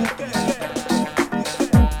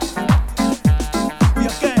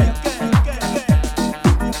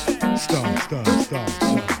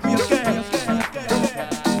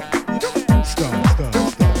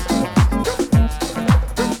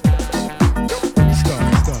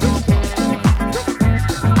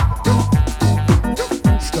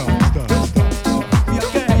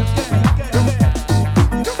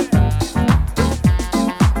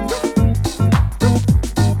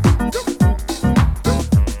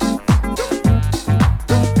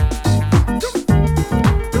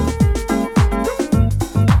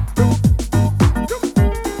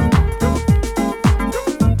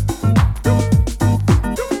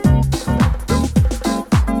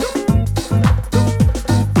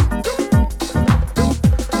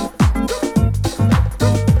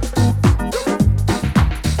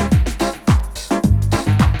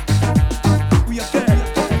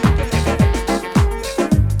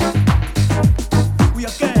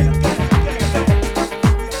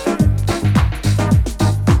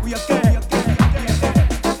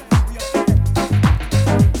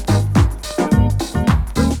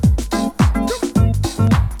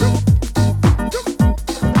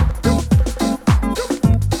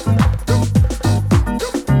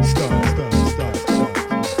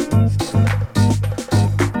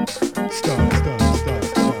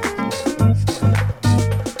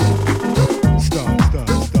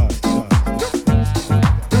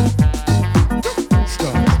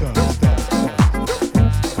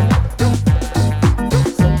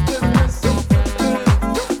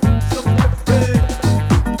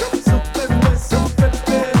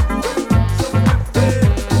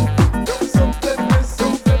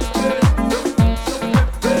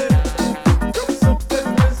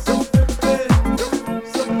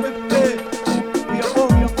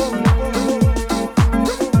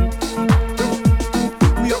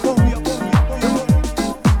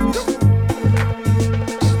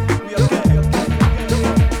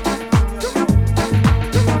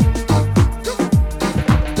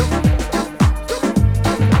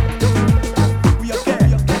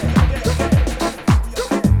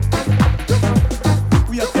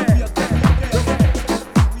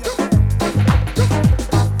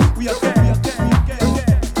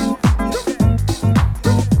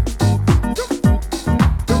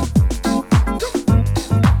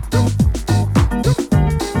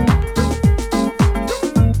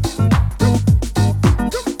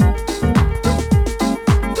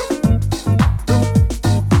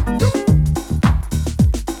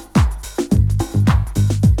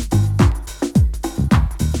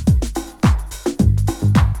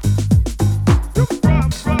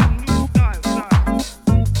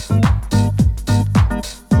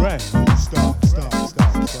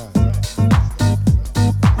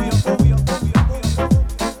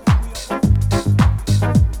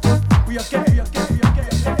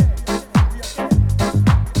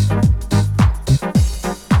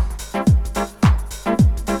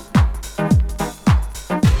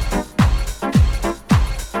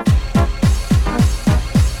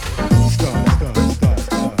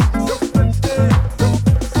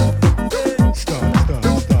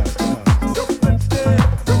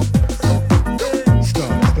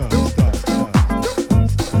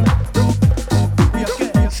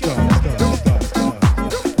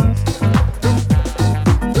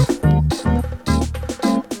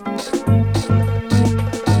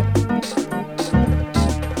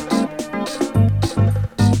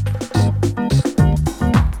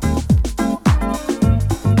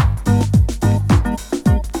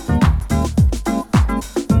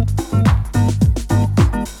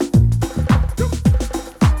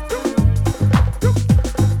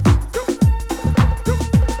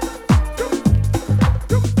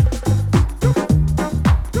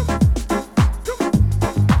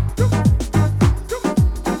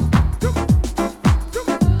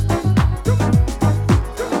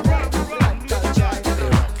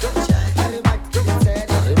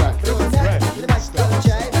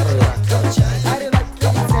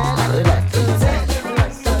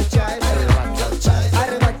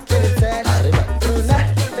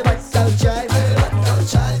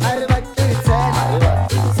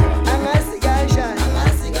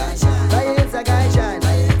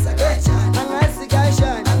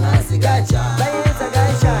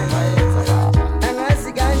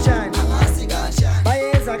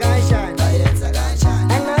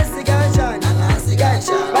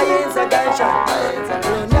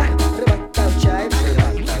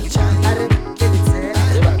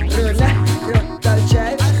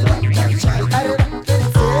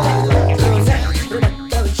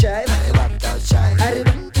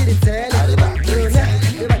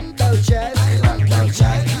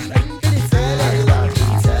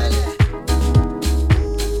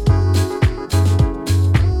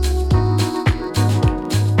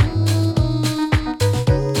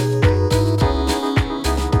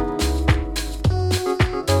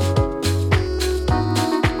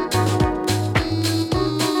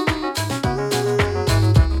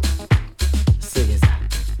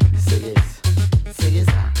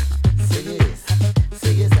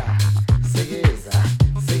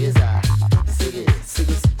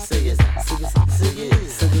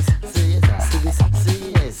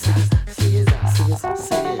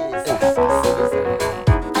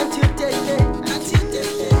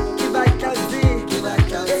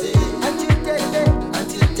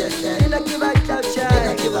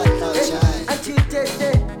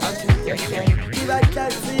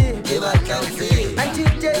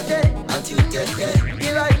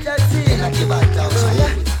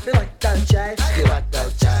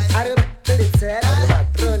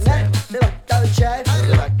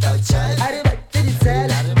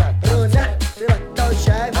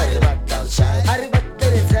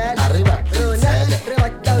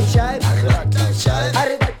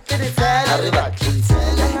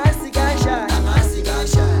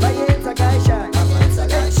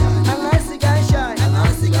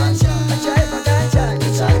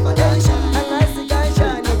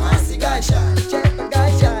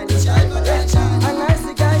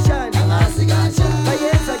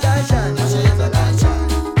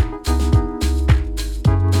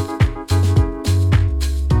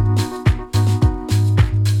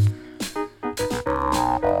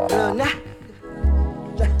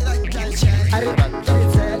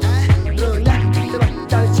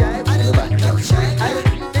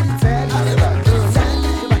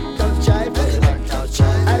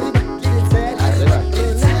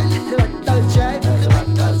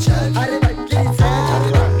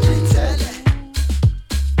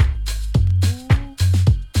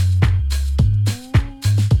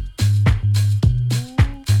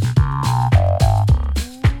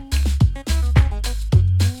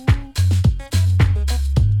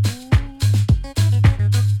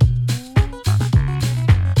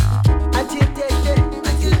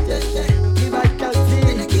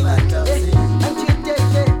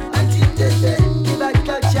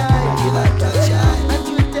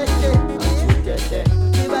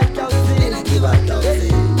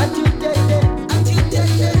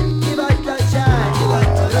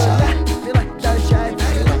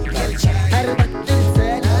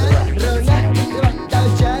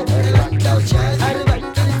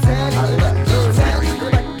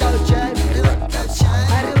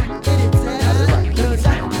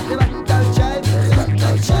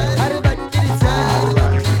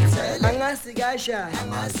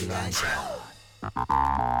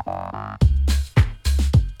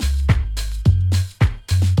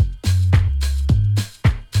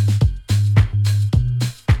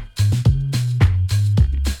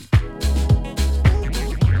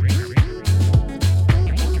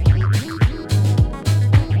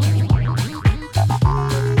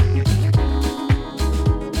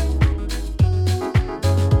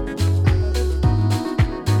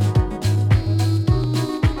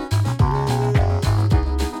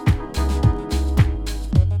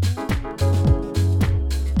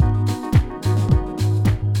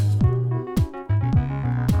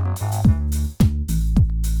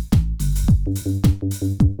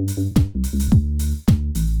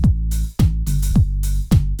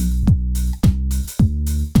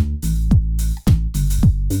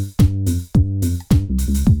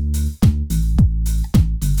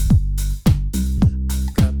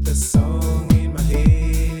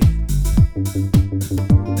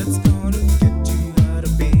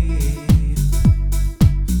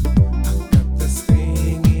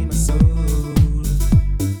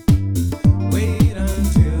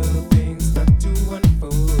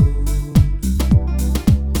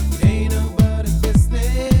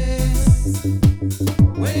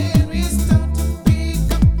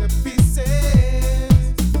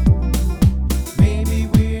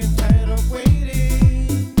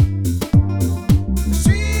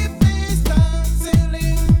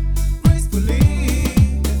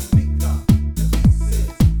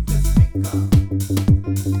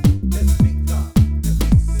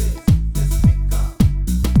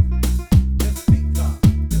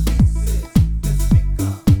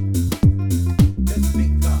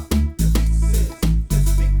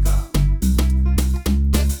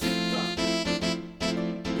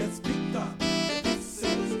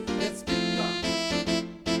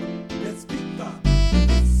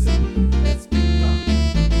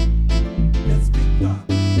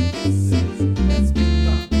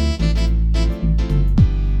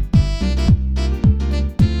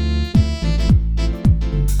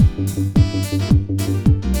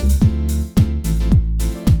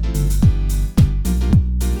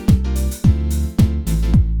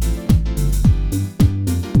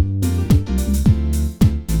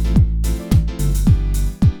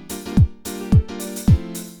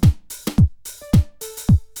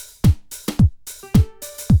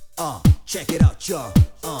 Check it out, y'all.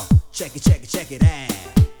 Check it out.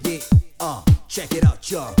 Yeah. Check it out,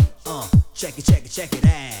 y'all. Check it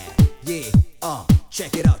out. Yeah.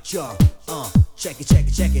 Check it out, y'all. Check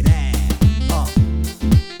it out.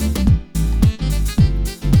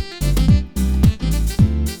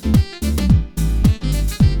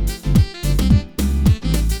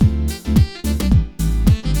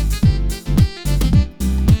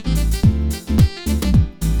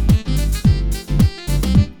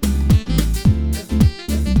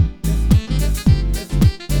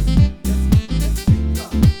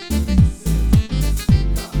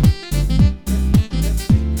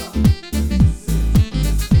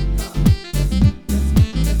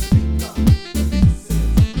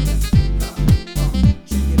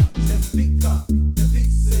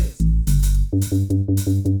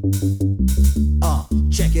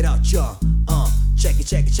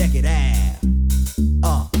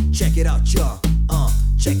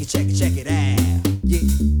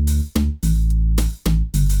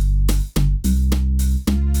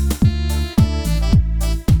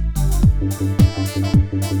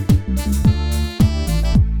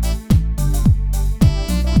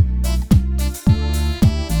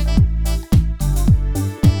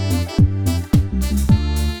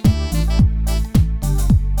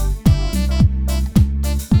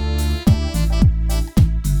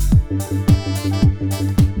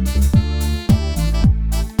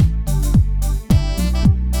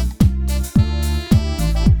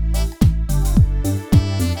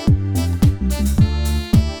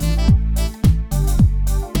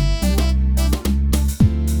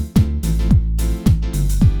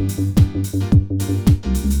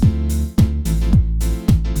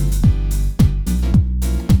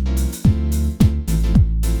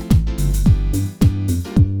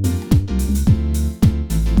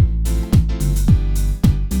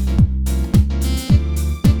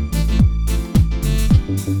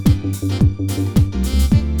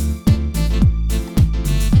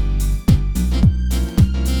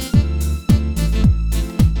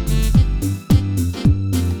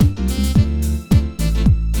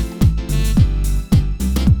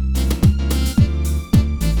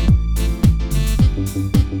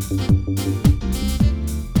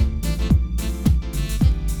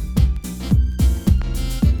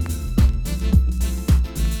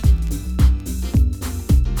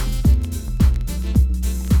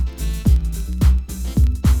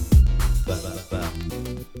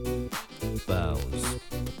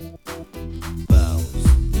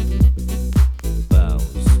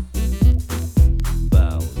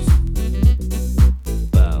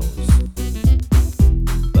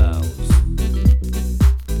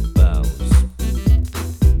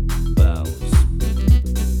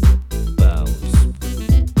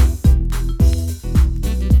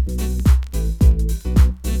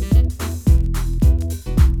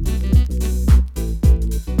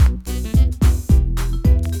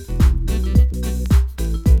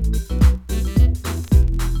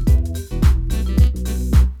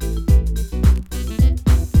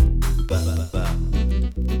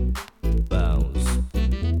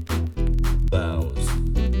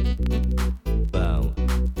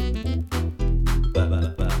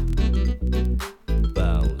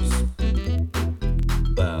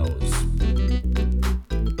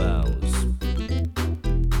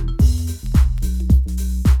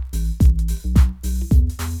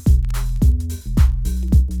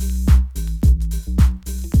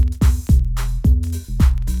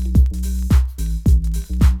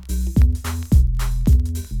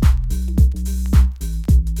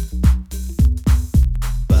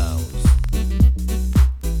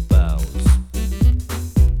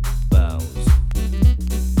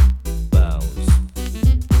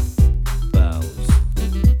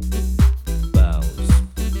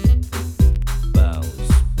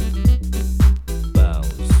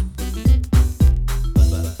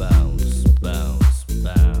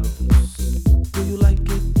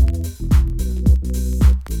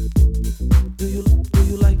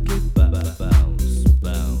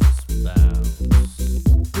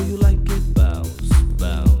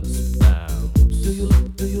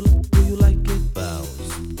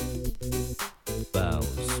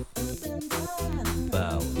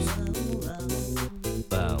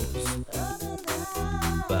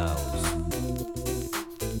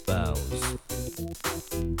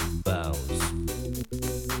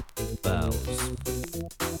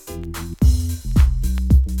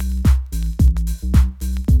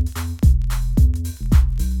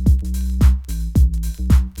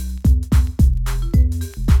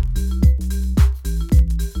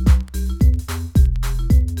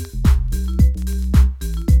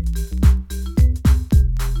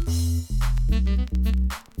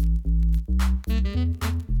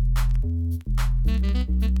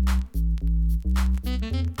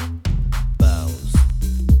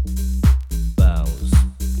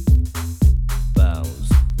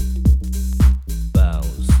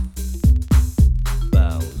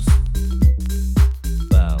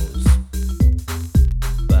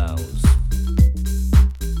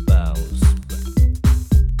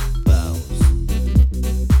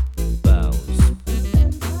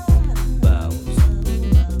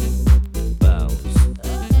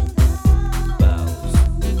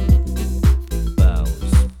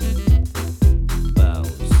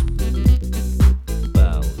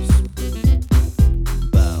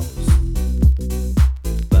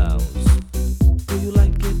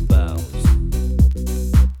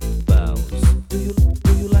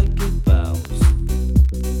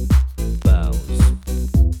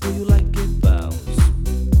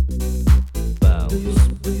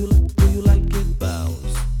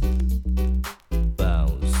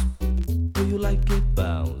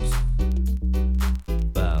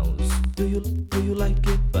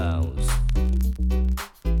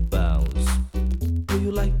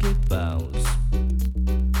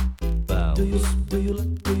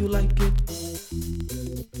 you like it?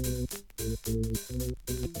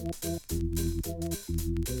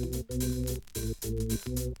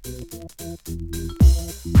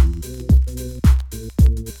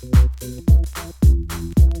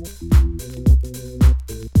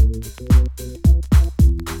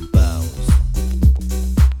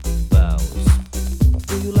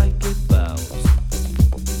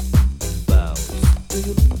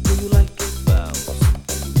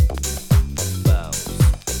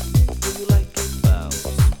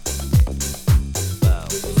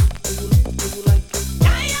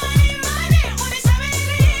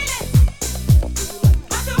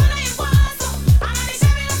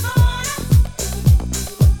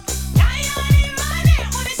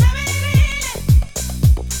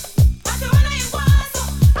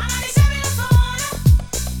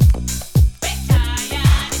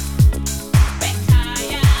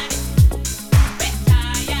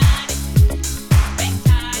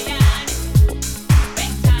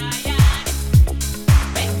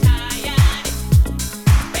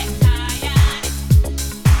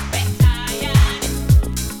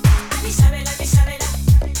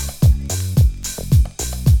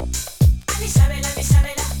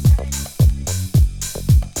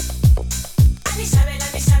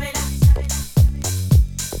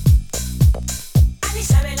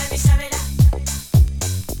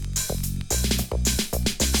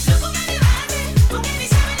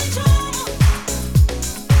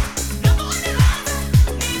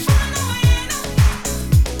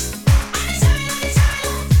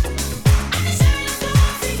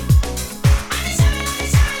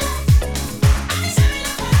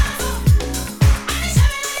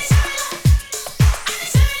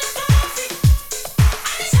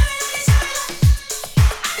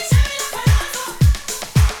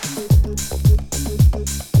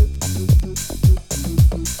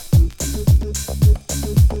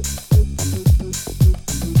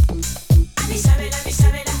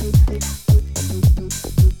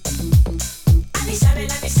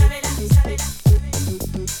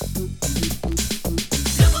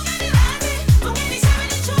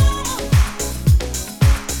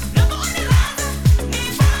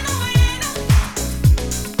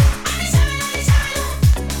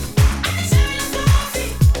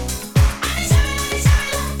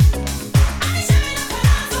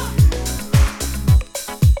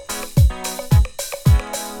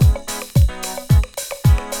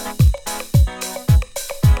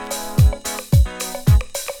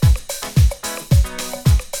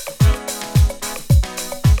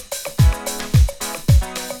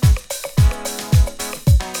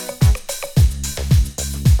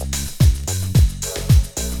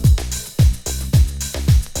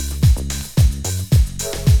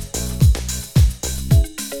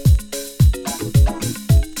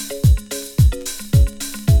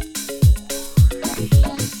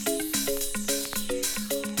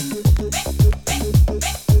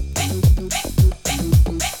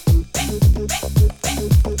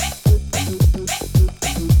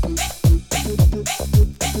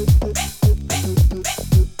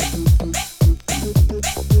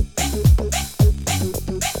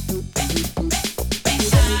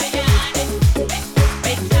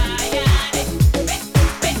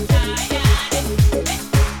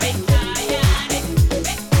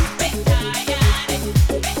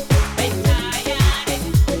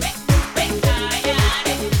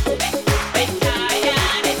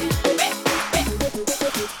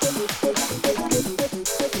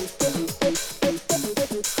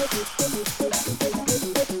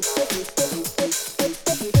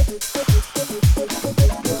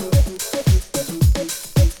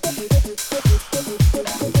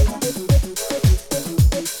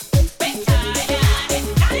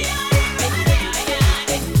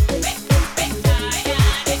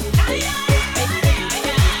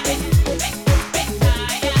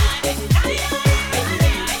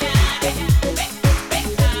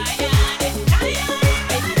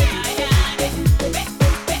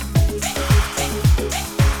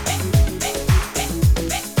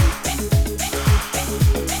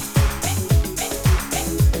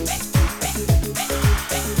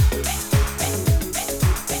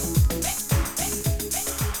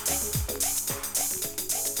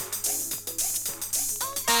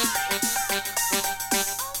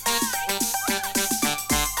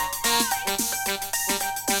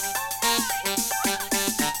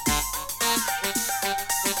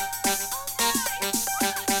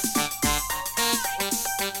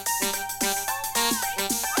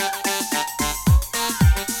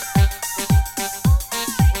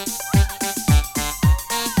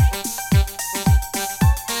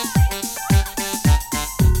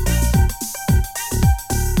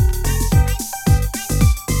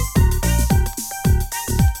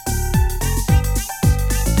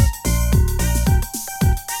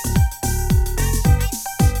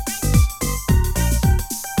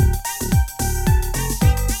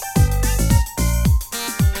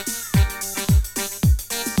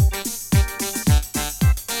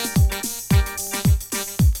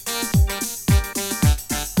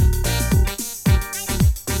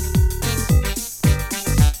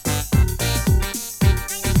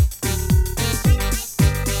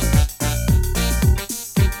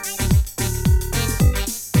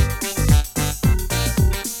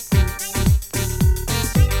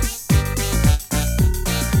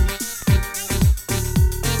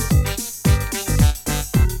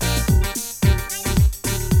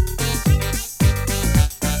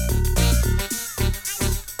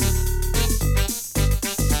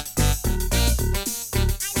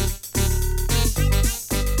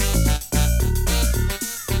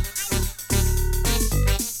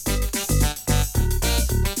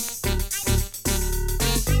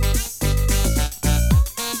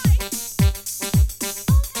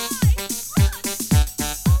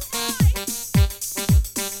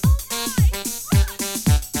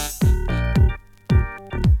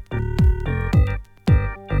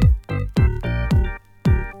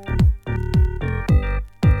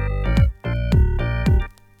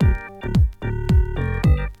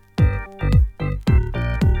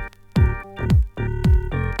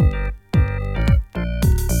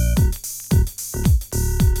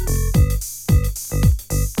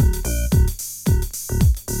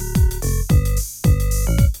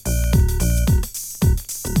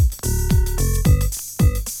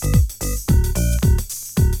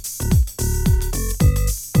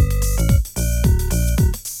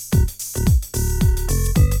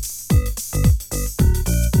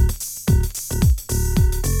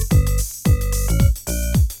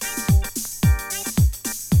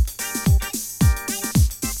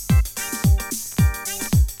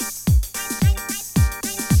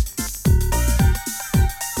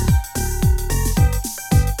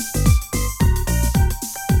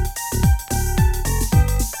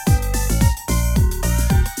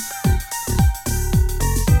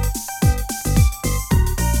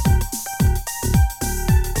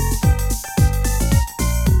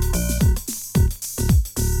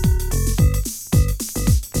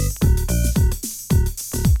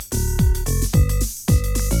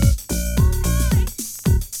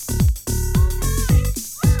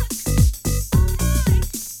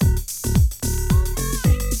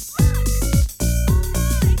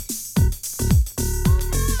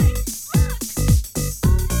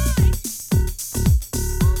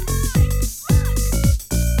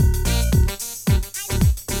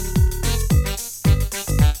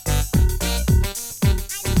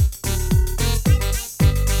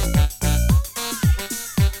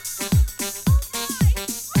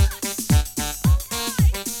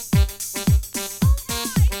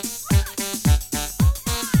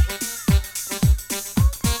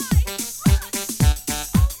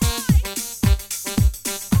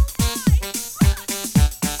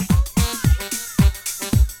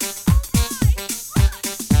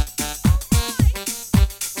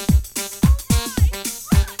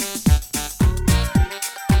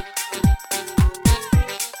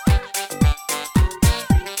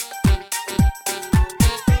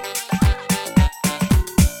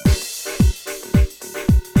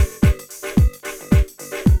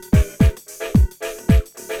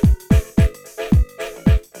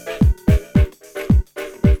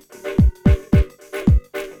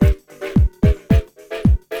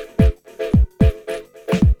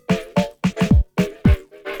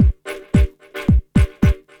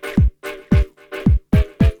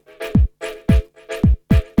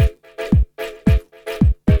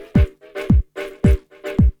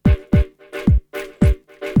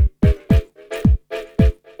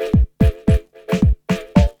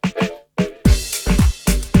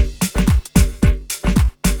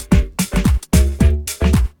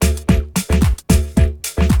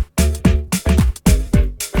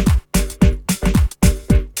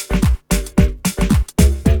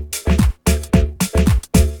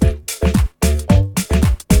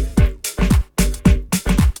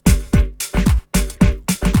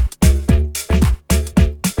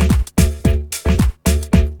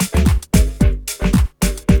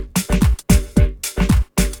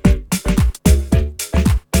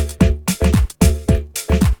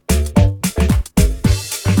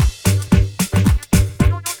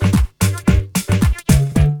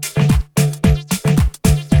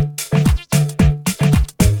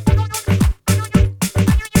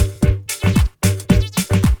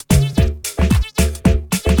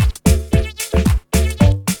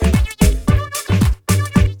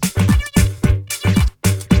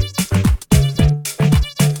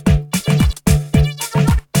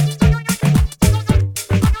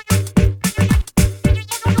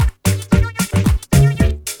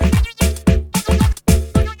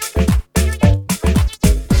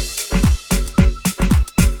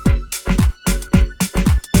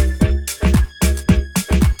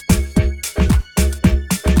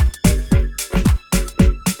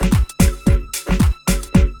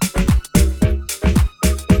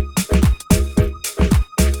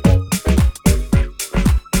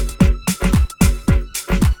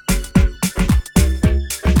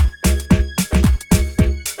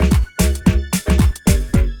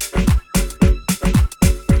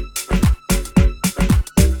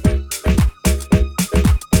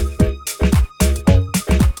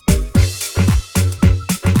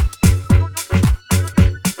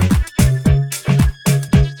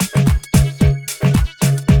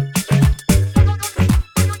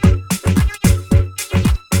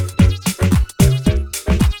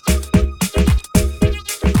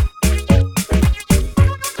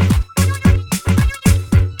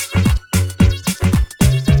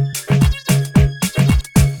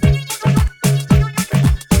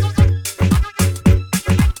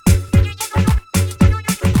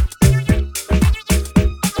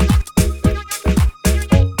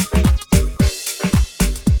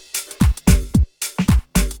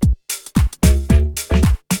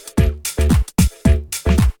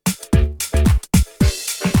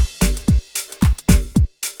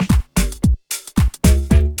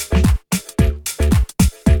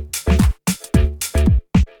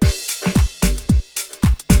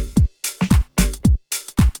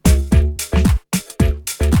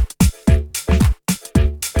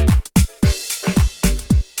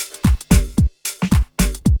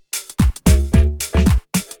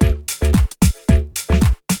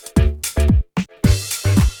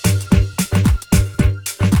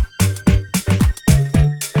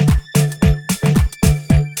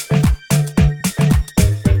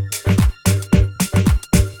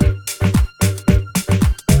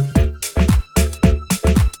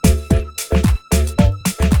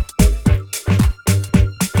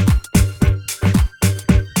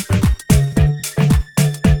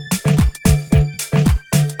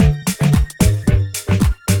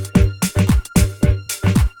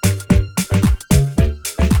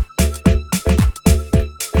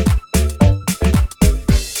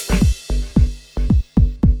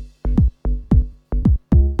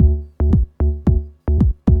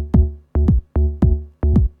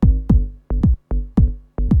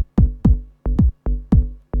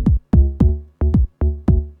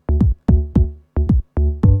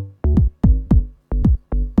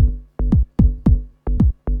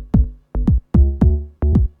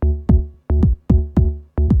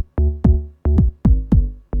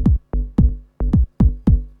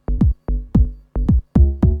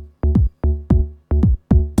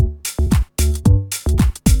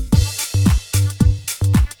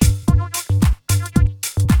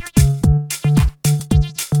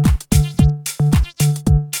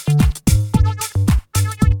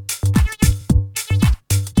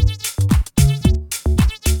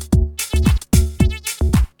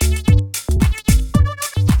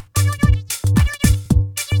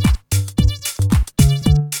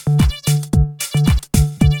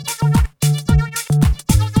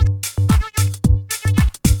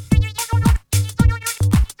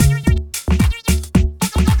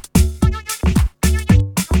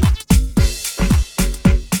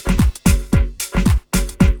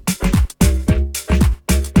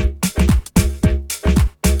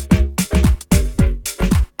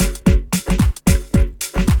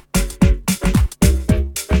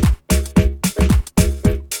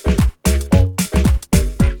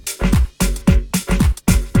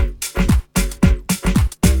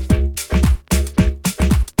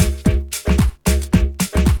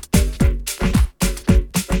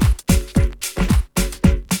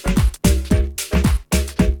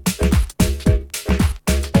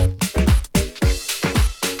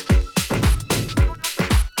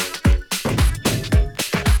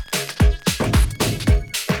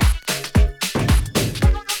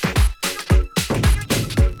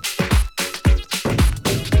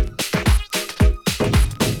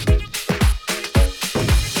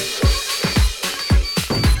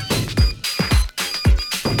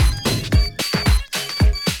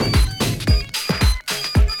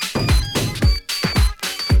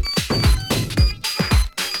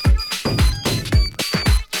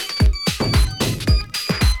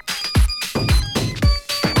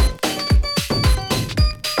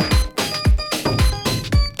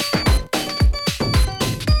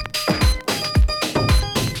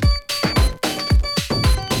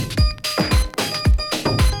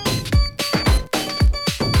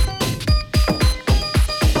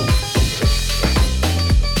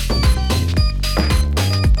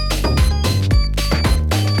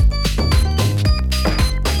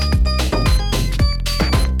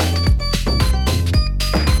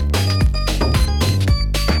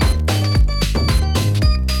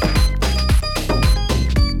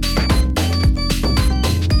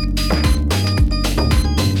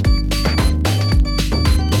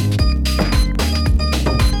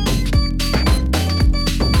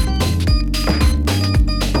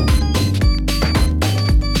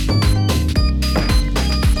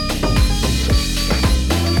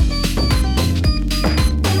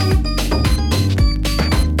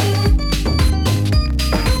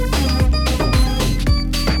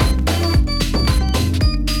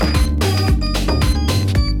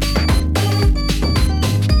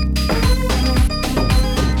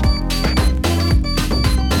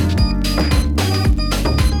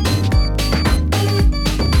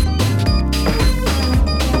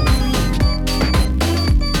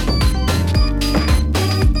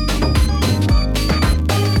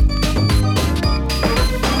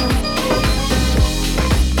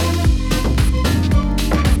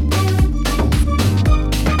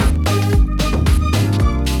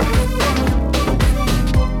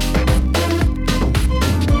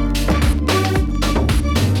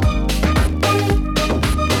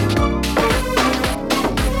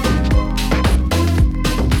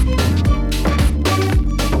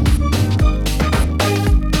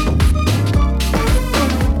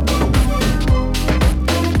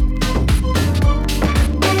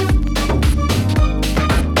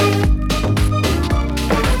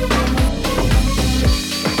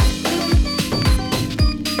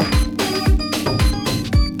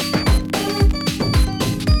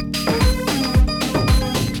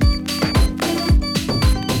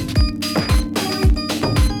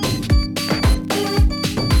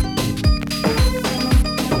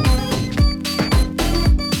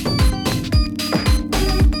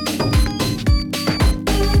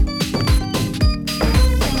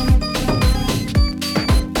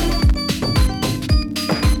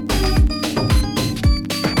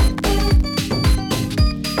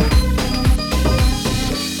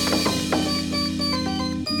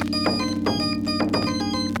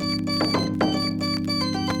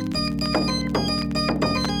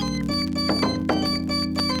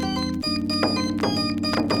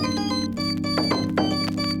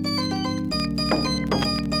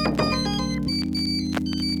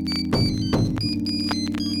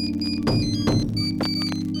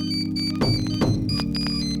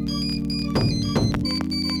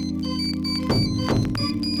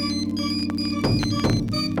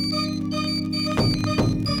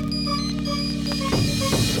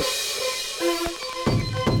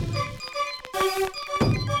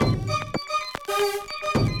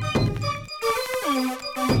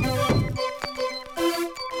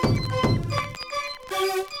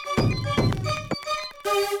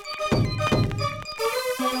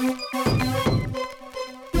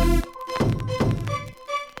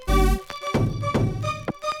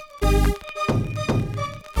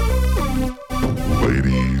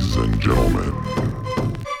 Ladies and gentlemen,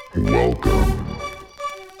 welcome.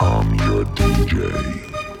 I'm your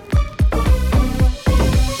DJ.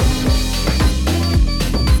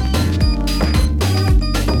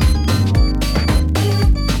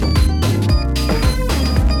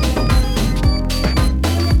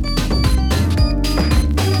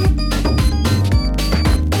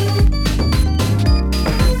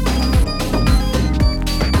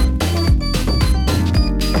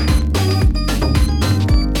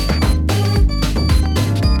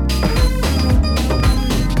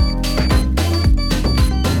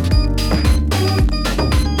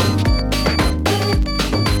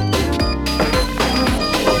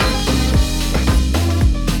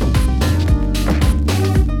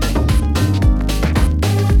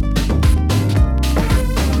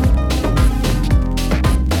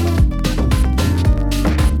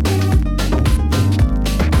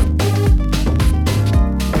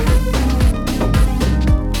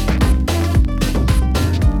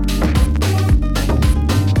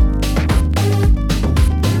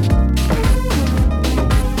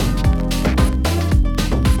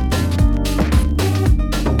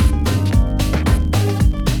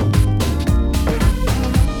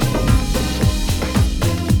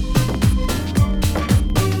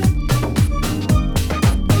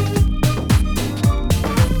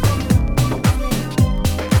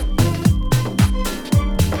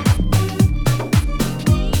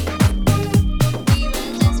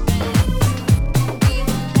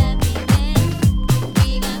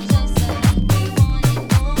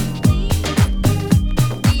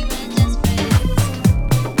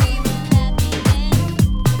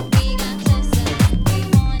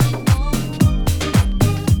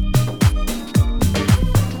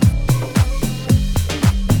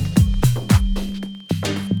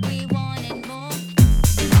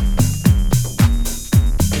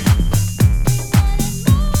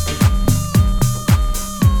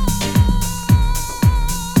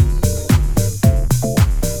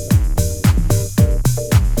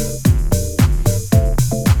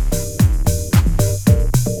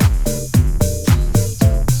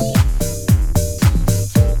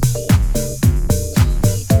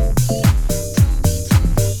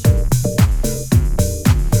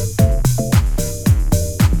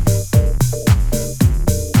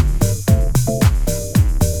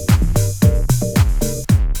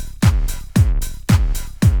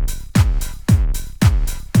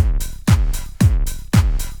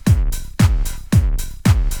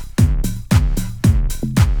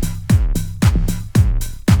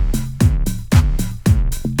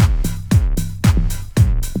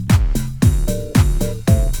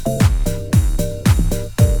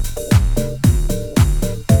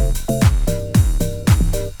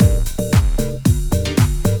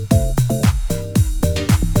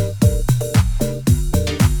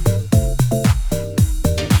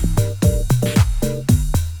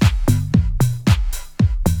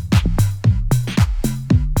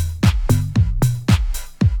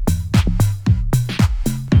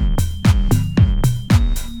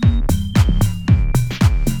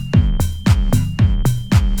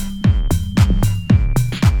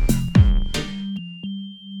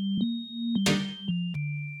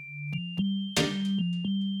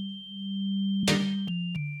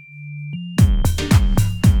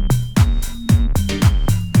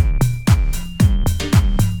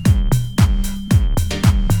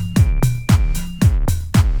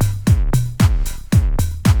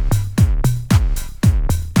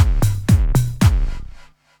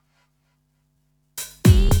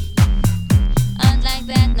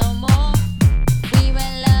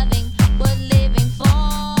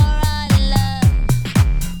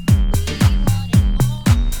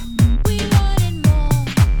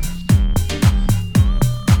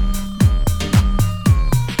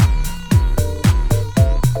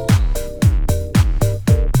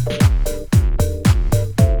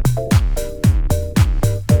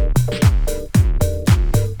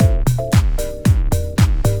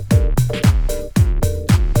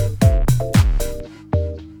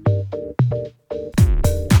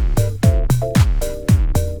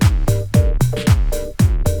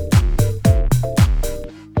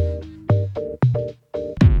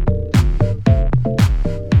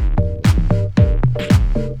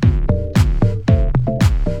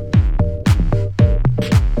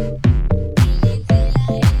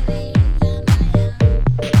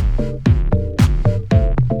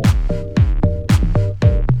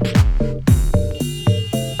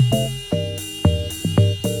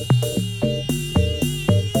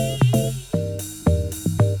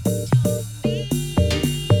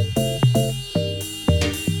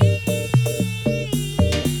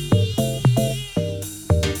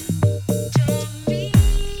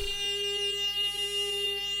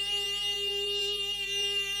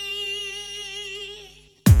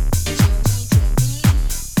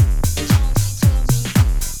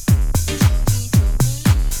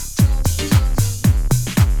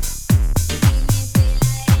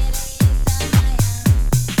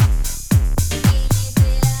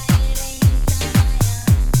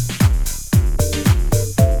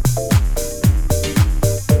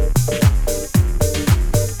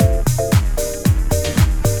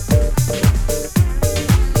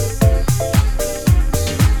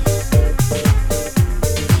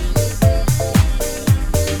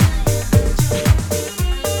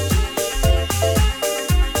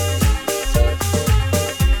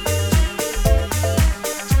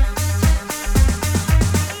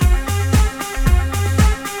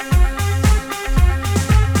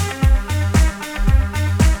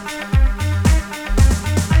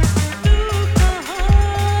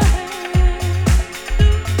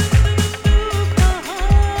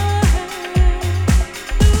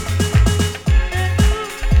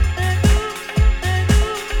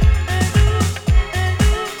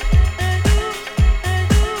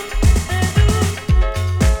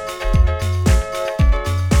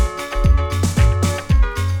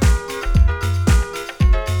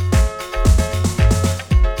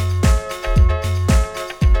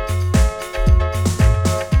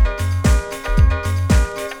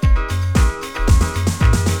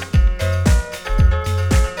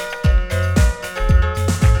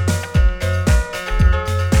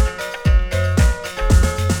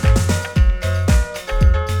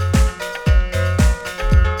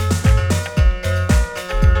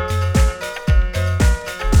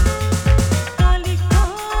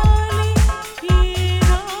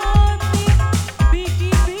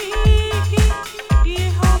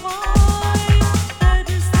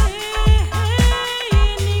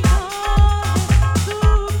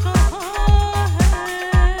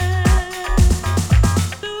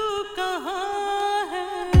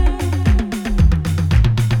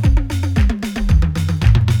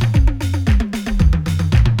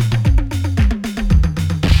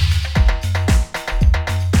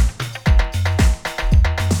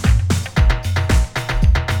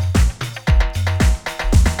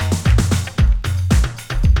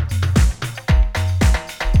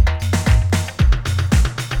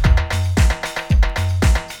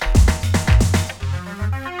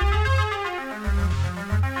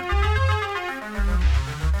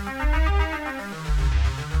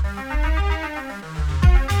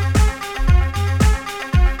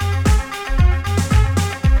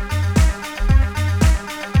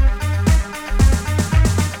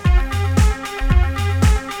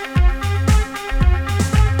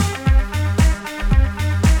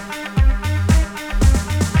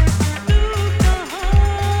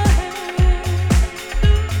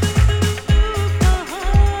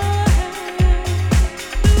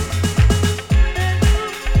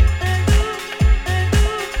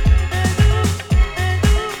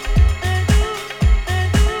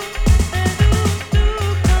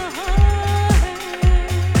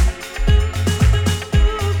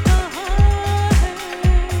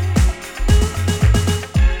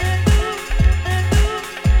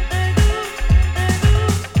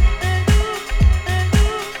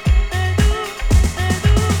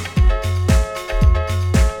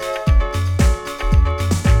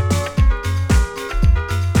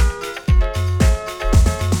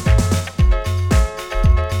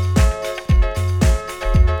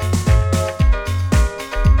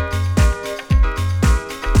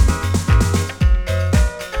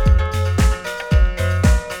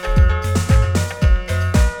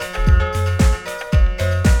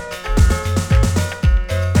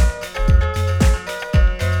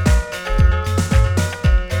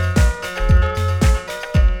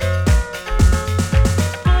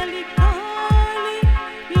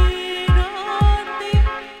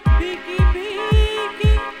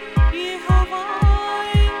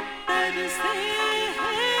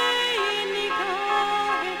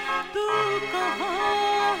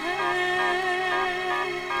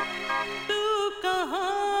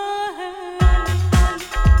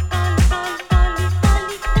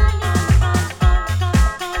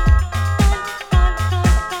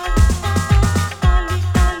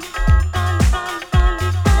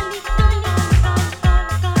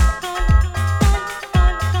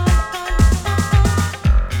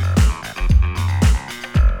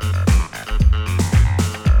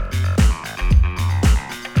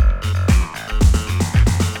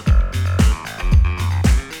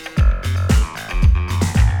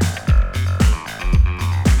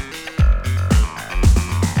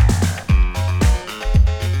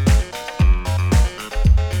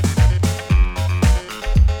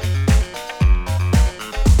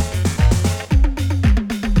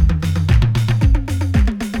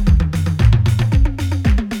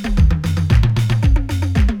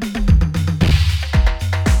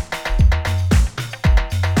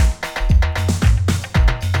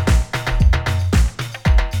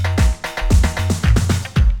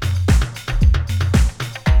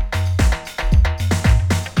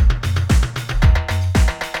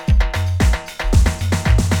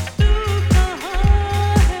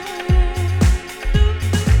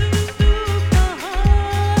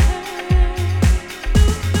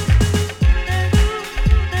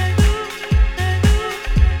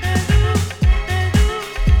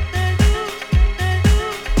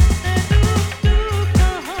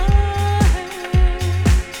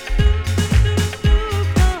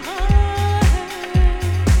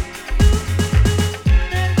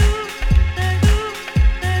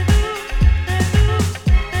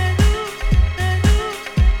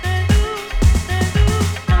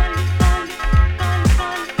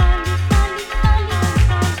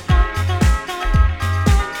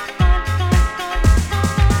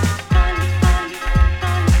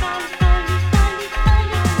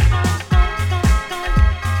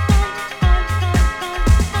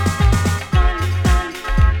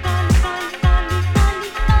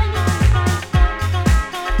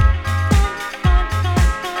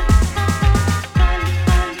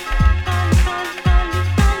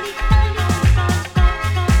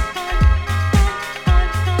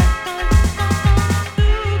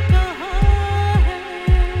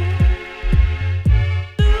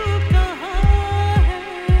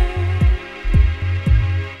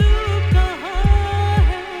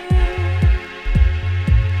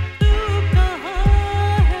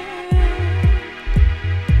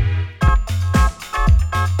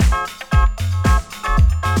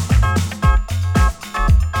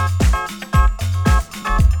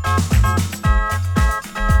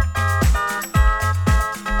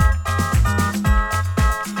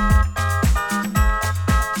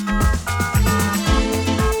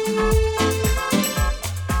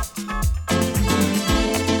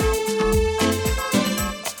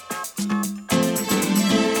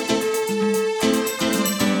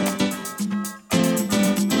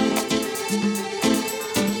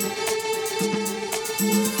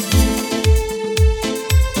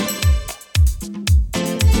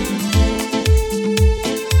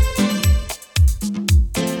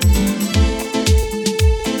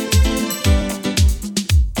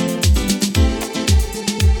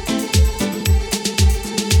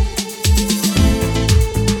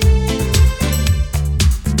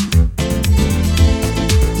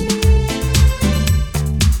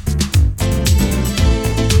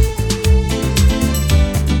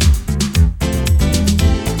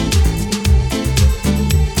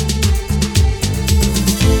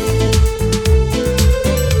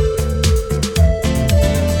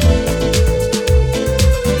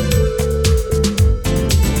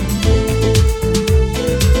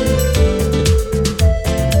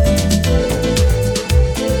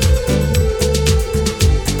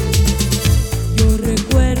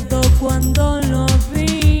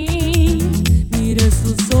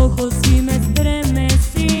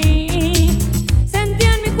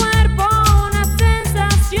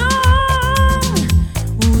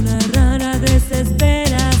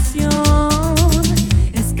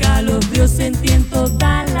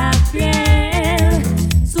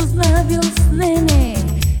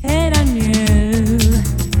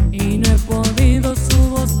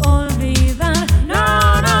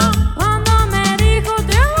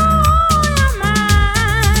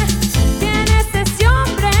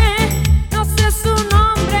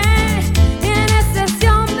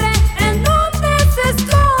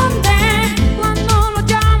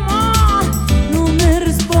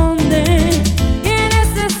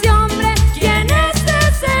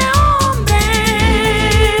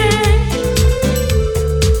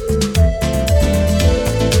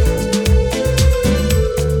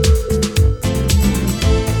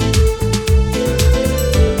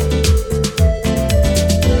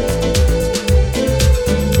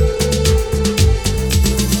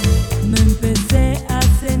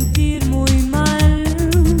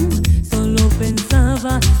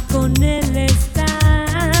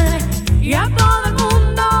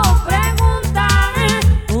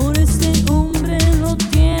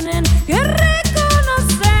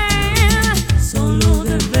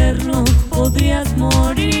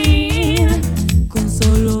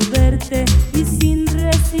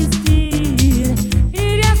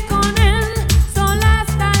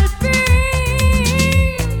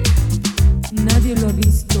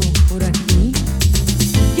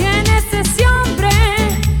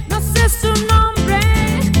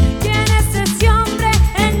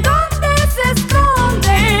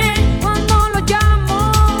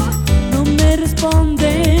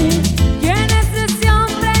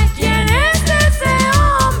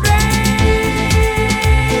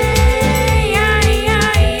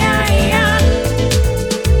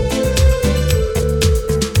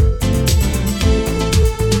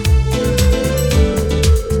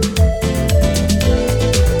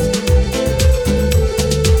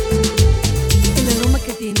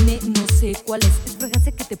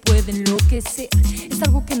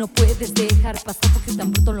 no puedes dejar pasar porque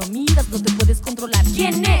tan pronto lo miras, no te puedes controlar.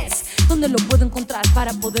 ¿Quién es? ¿Dónde lo puedo encontrar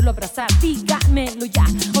para poderlo abrazar? Díganmelo ya,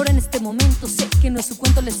 ahora en este momento. Sé que no es su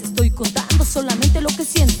cuento, les estoy contando solamente lo que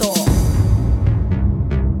siento.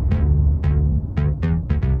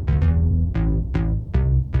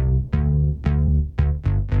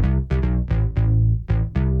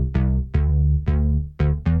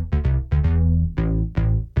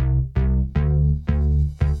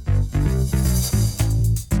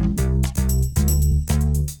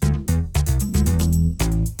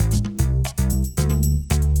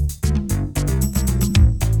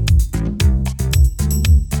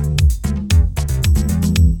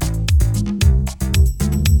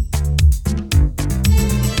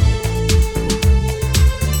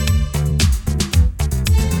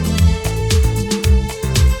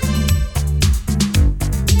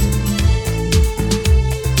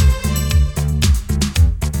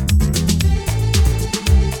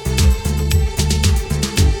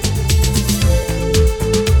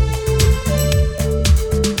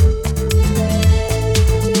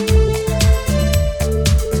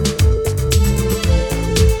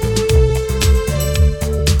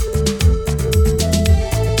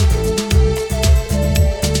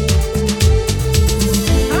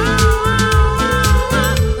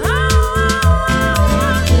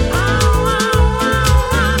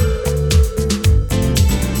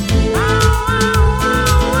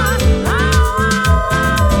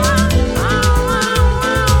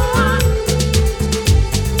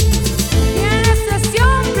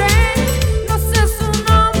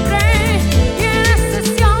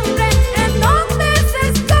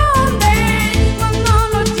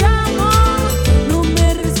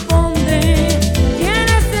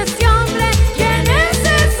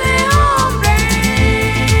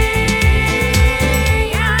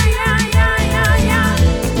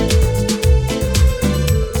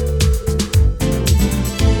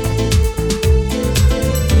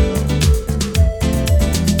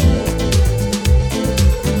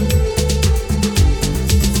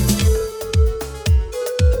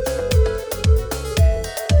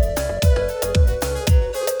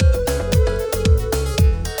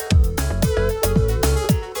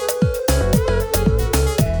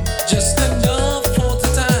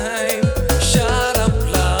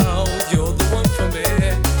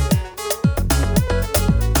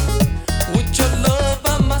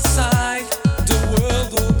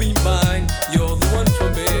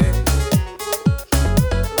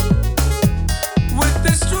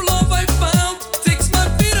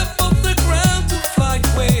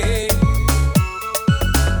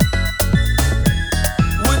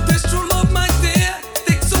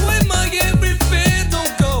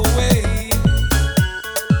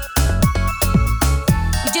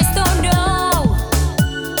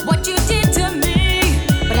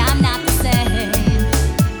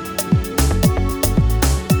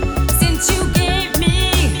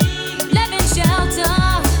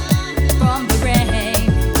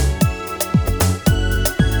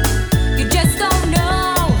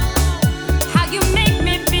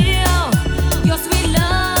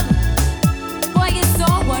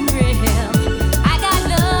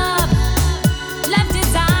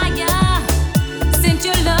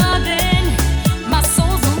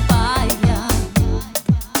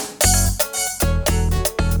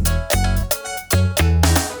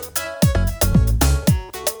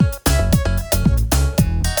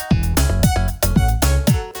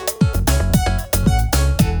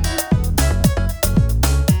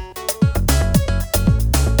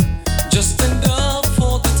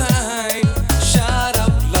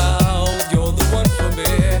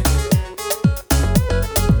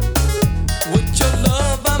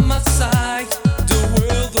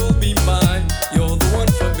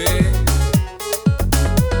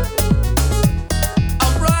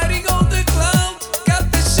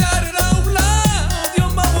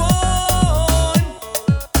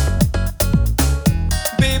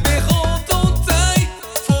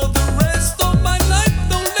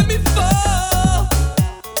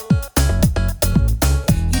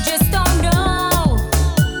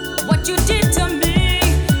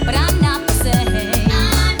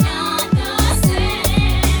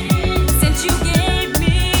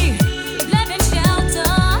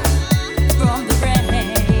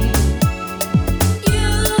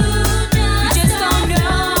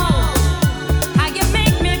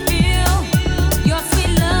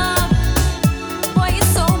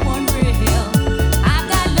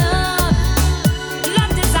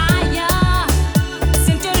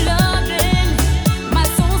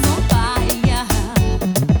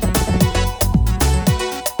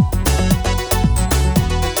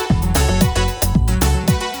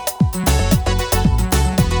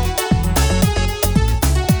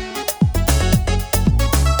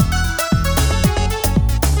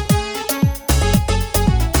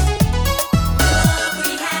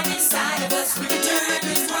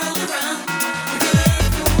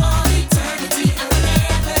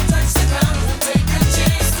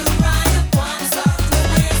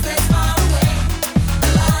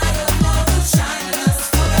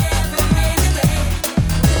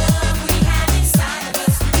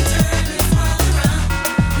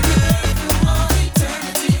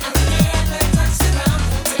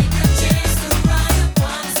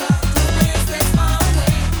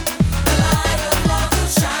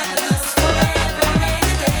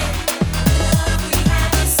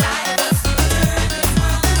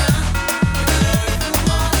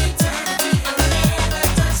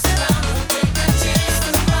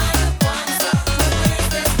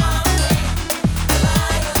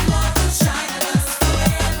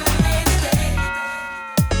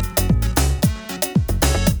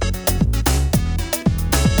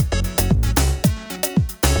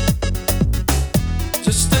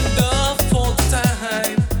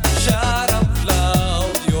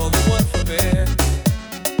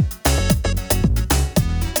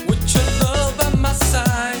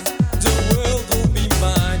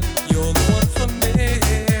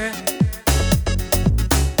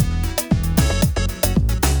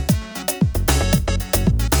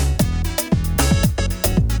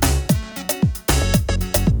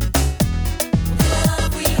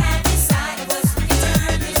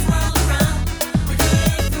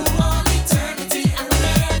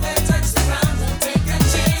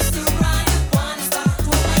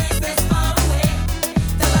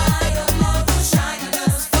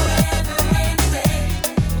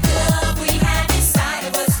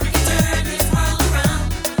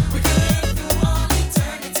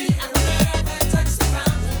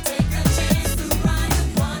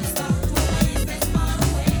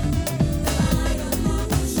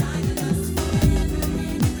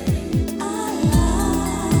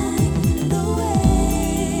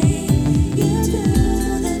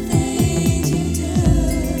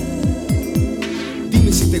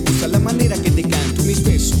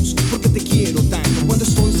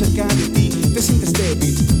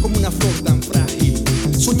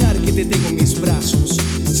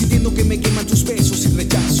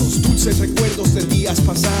 Dulces recuerdos de días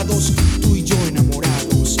pasados, tú y yo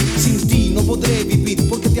enamorados. Sin ti no podré vivir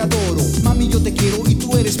porque te adoro. Mami, yo te quiero y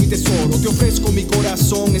tú eres mi tesoro. Te ofrezco mi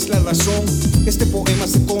corazón, es la razón. Este poema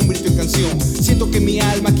se convirtió en canción. Siento que mi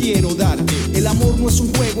alma quiero darte. El amor no es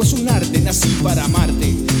un juego, es un arte. Nací para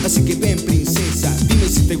amarte. Así que ven, princesa, dime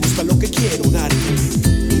si te gusta lo que quiero darte.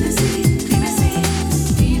 Dime si, dime si,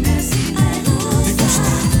 dime si me gusta. ¿Te gusta?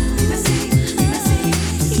 Dime si, dime si,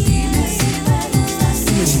 dime si me gusta.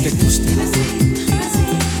 Dime si te gusta. Dime si, dime si,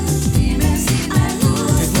 dime si me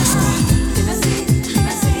gusta. ¿Te gusta? Dime si,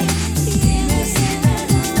 dime si, dime si me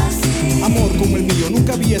gusta. Amor como el mío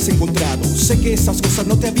nunca habías encontrado. Sé que esas cosas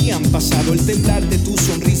no te habían pasado. El temblar de tu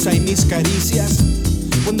sonrisa y mis caricias.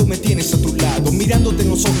 Cuando me tienes a tu lado, mirándote en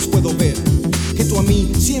los ojos puedo ver que tú a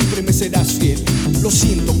mí siempre me serás fiel. Lo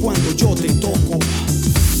siento cuando yo te toco,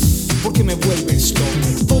 porque me vuelves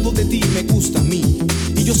loco. Todo de ti me gusta a mí,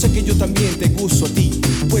 y yo sé que yo también te gusto a ti.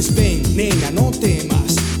 Pues ven, nena, no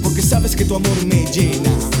temas, porque sabes que tu amor me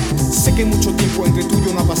llena. Sé que mucho tiempo entre tú y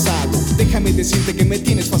yo no ha pasado. Déjame decirte que me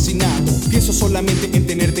tienes fascinado. Pienso solamente en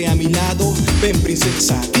tenerte a mi lado. Ven,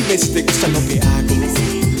 princesa, dime si te gusta lo que hago. Dime si,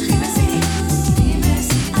 dime si, dime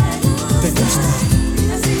si me gusta. ¿Te gusta?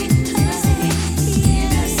 Dime si, dime si,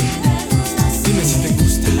 dime si me gusta. Dime si te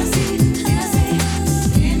gusta. Dime si, dime si,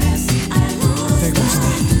 dime si me gusta. ¿Te gusta?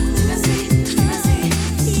 Dime si, dime si,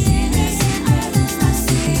 dime si me gusta.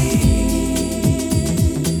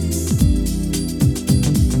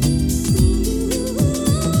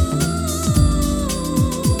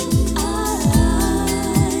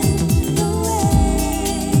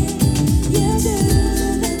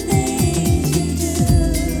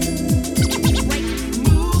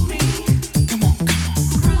 Come on, come on.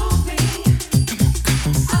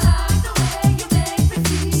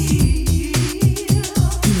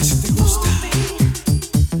 Dime si te gusta.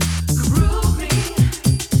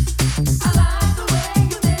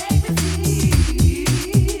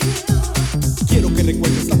 Quiero que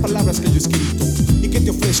recuerdes las palabras que yo he escrito y que te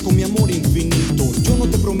ofrezco mi amor infinito. Yo no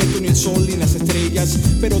te prometo ni el sol ni las estrellas,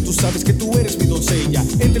 pero tú sabes que tú eres mi doncella.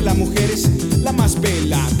 Entre las mujeres, la más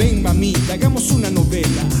bella. Ven, mamita, hagamos una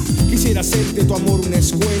novela. Quisiera hacer de tu amor una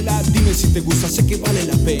escuela. Dime si te gusta, sé que vale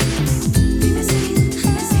la pena.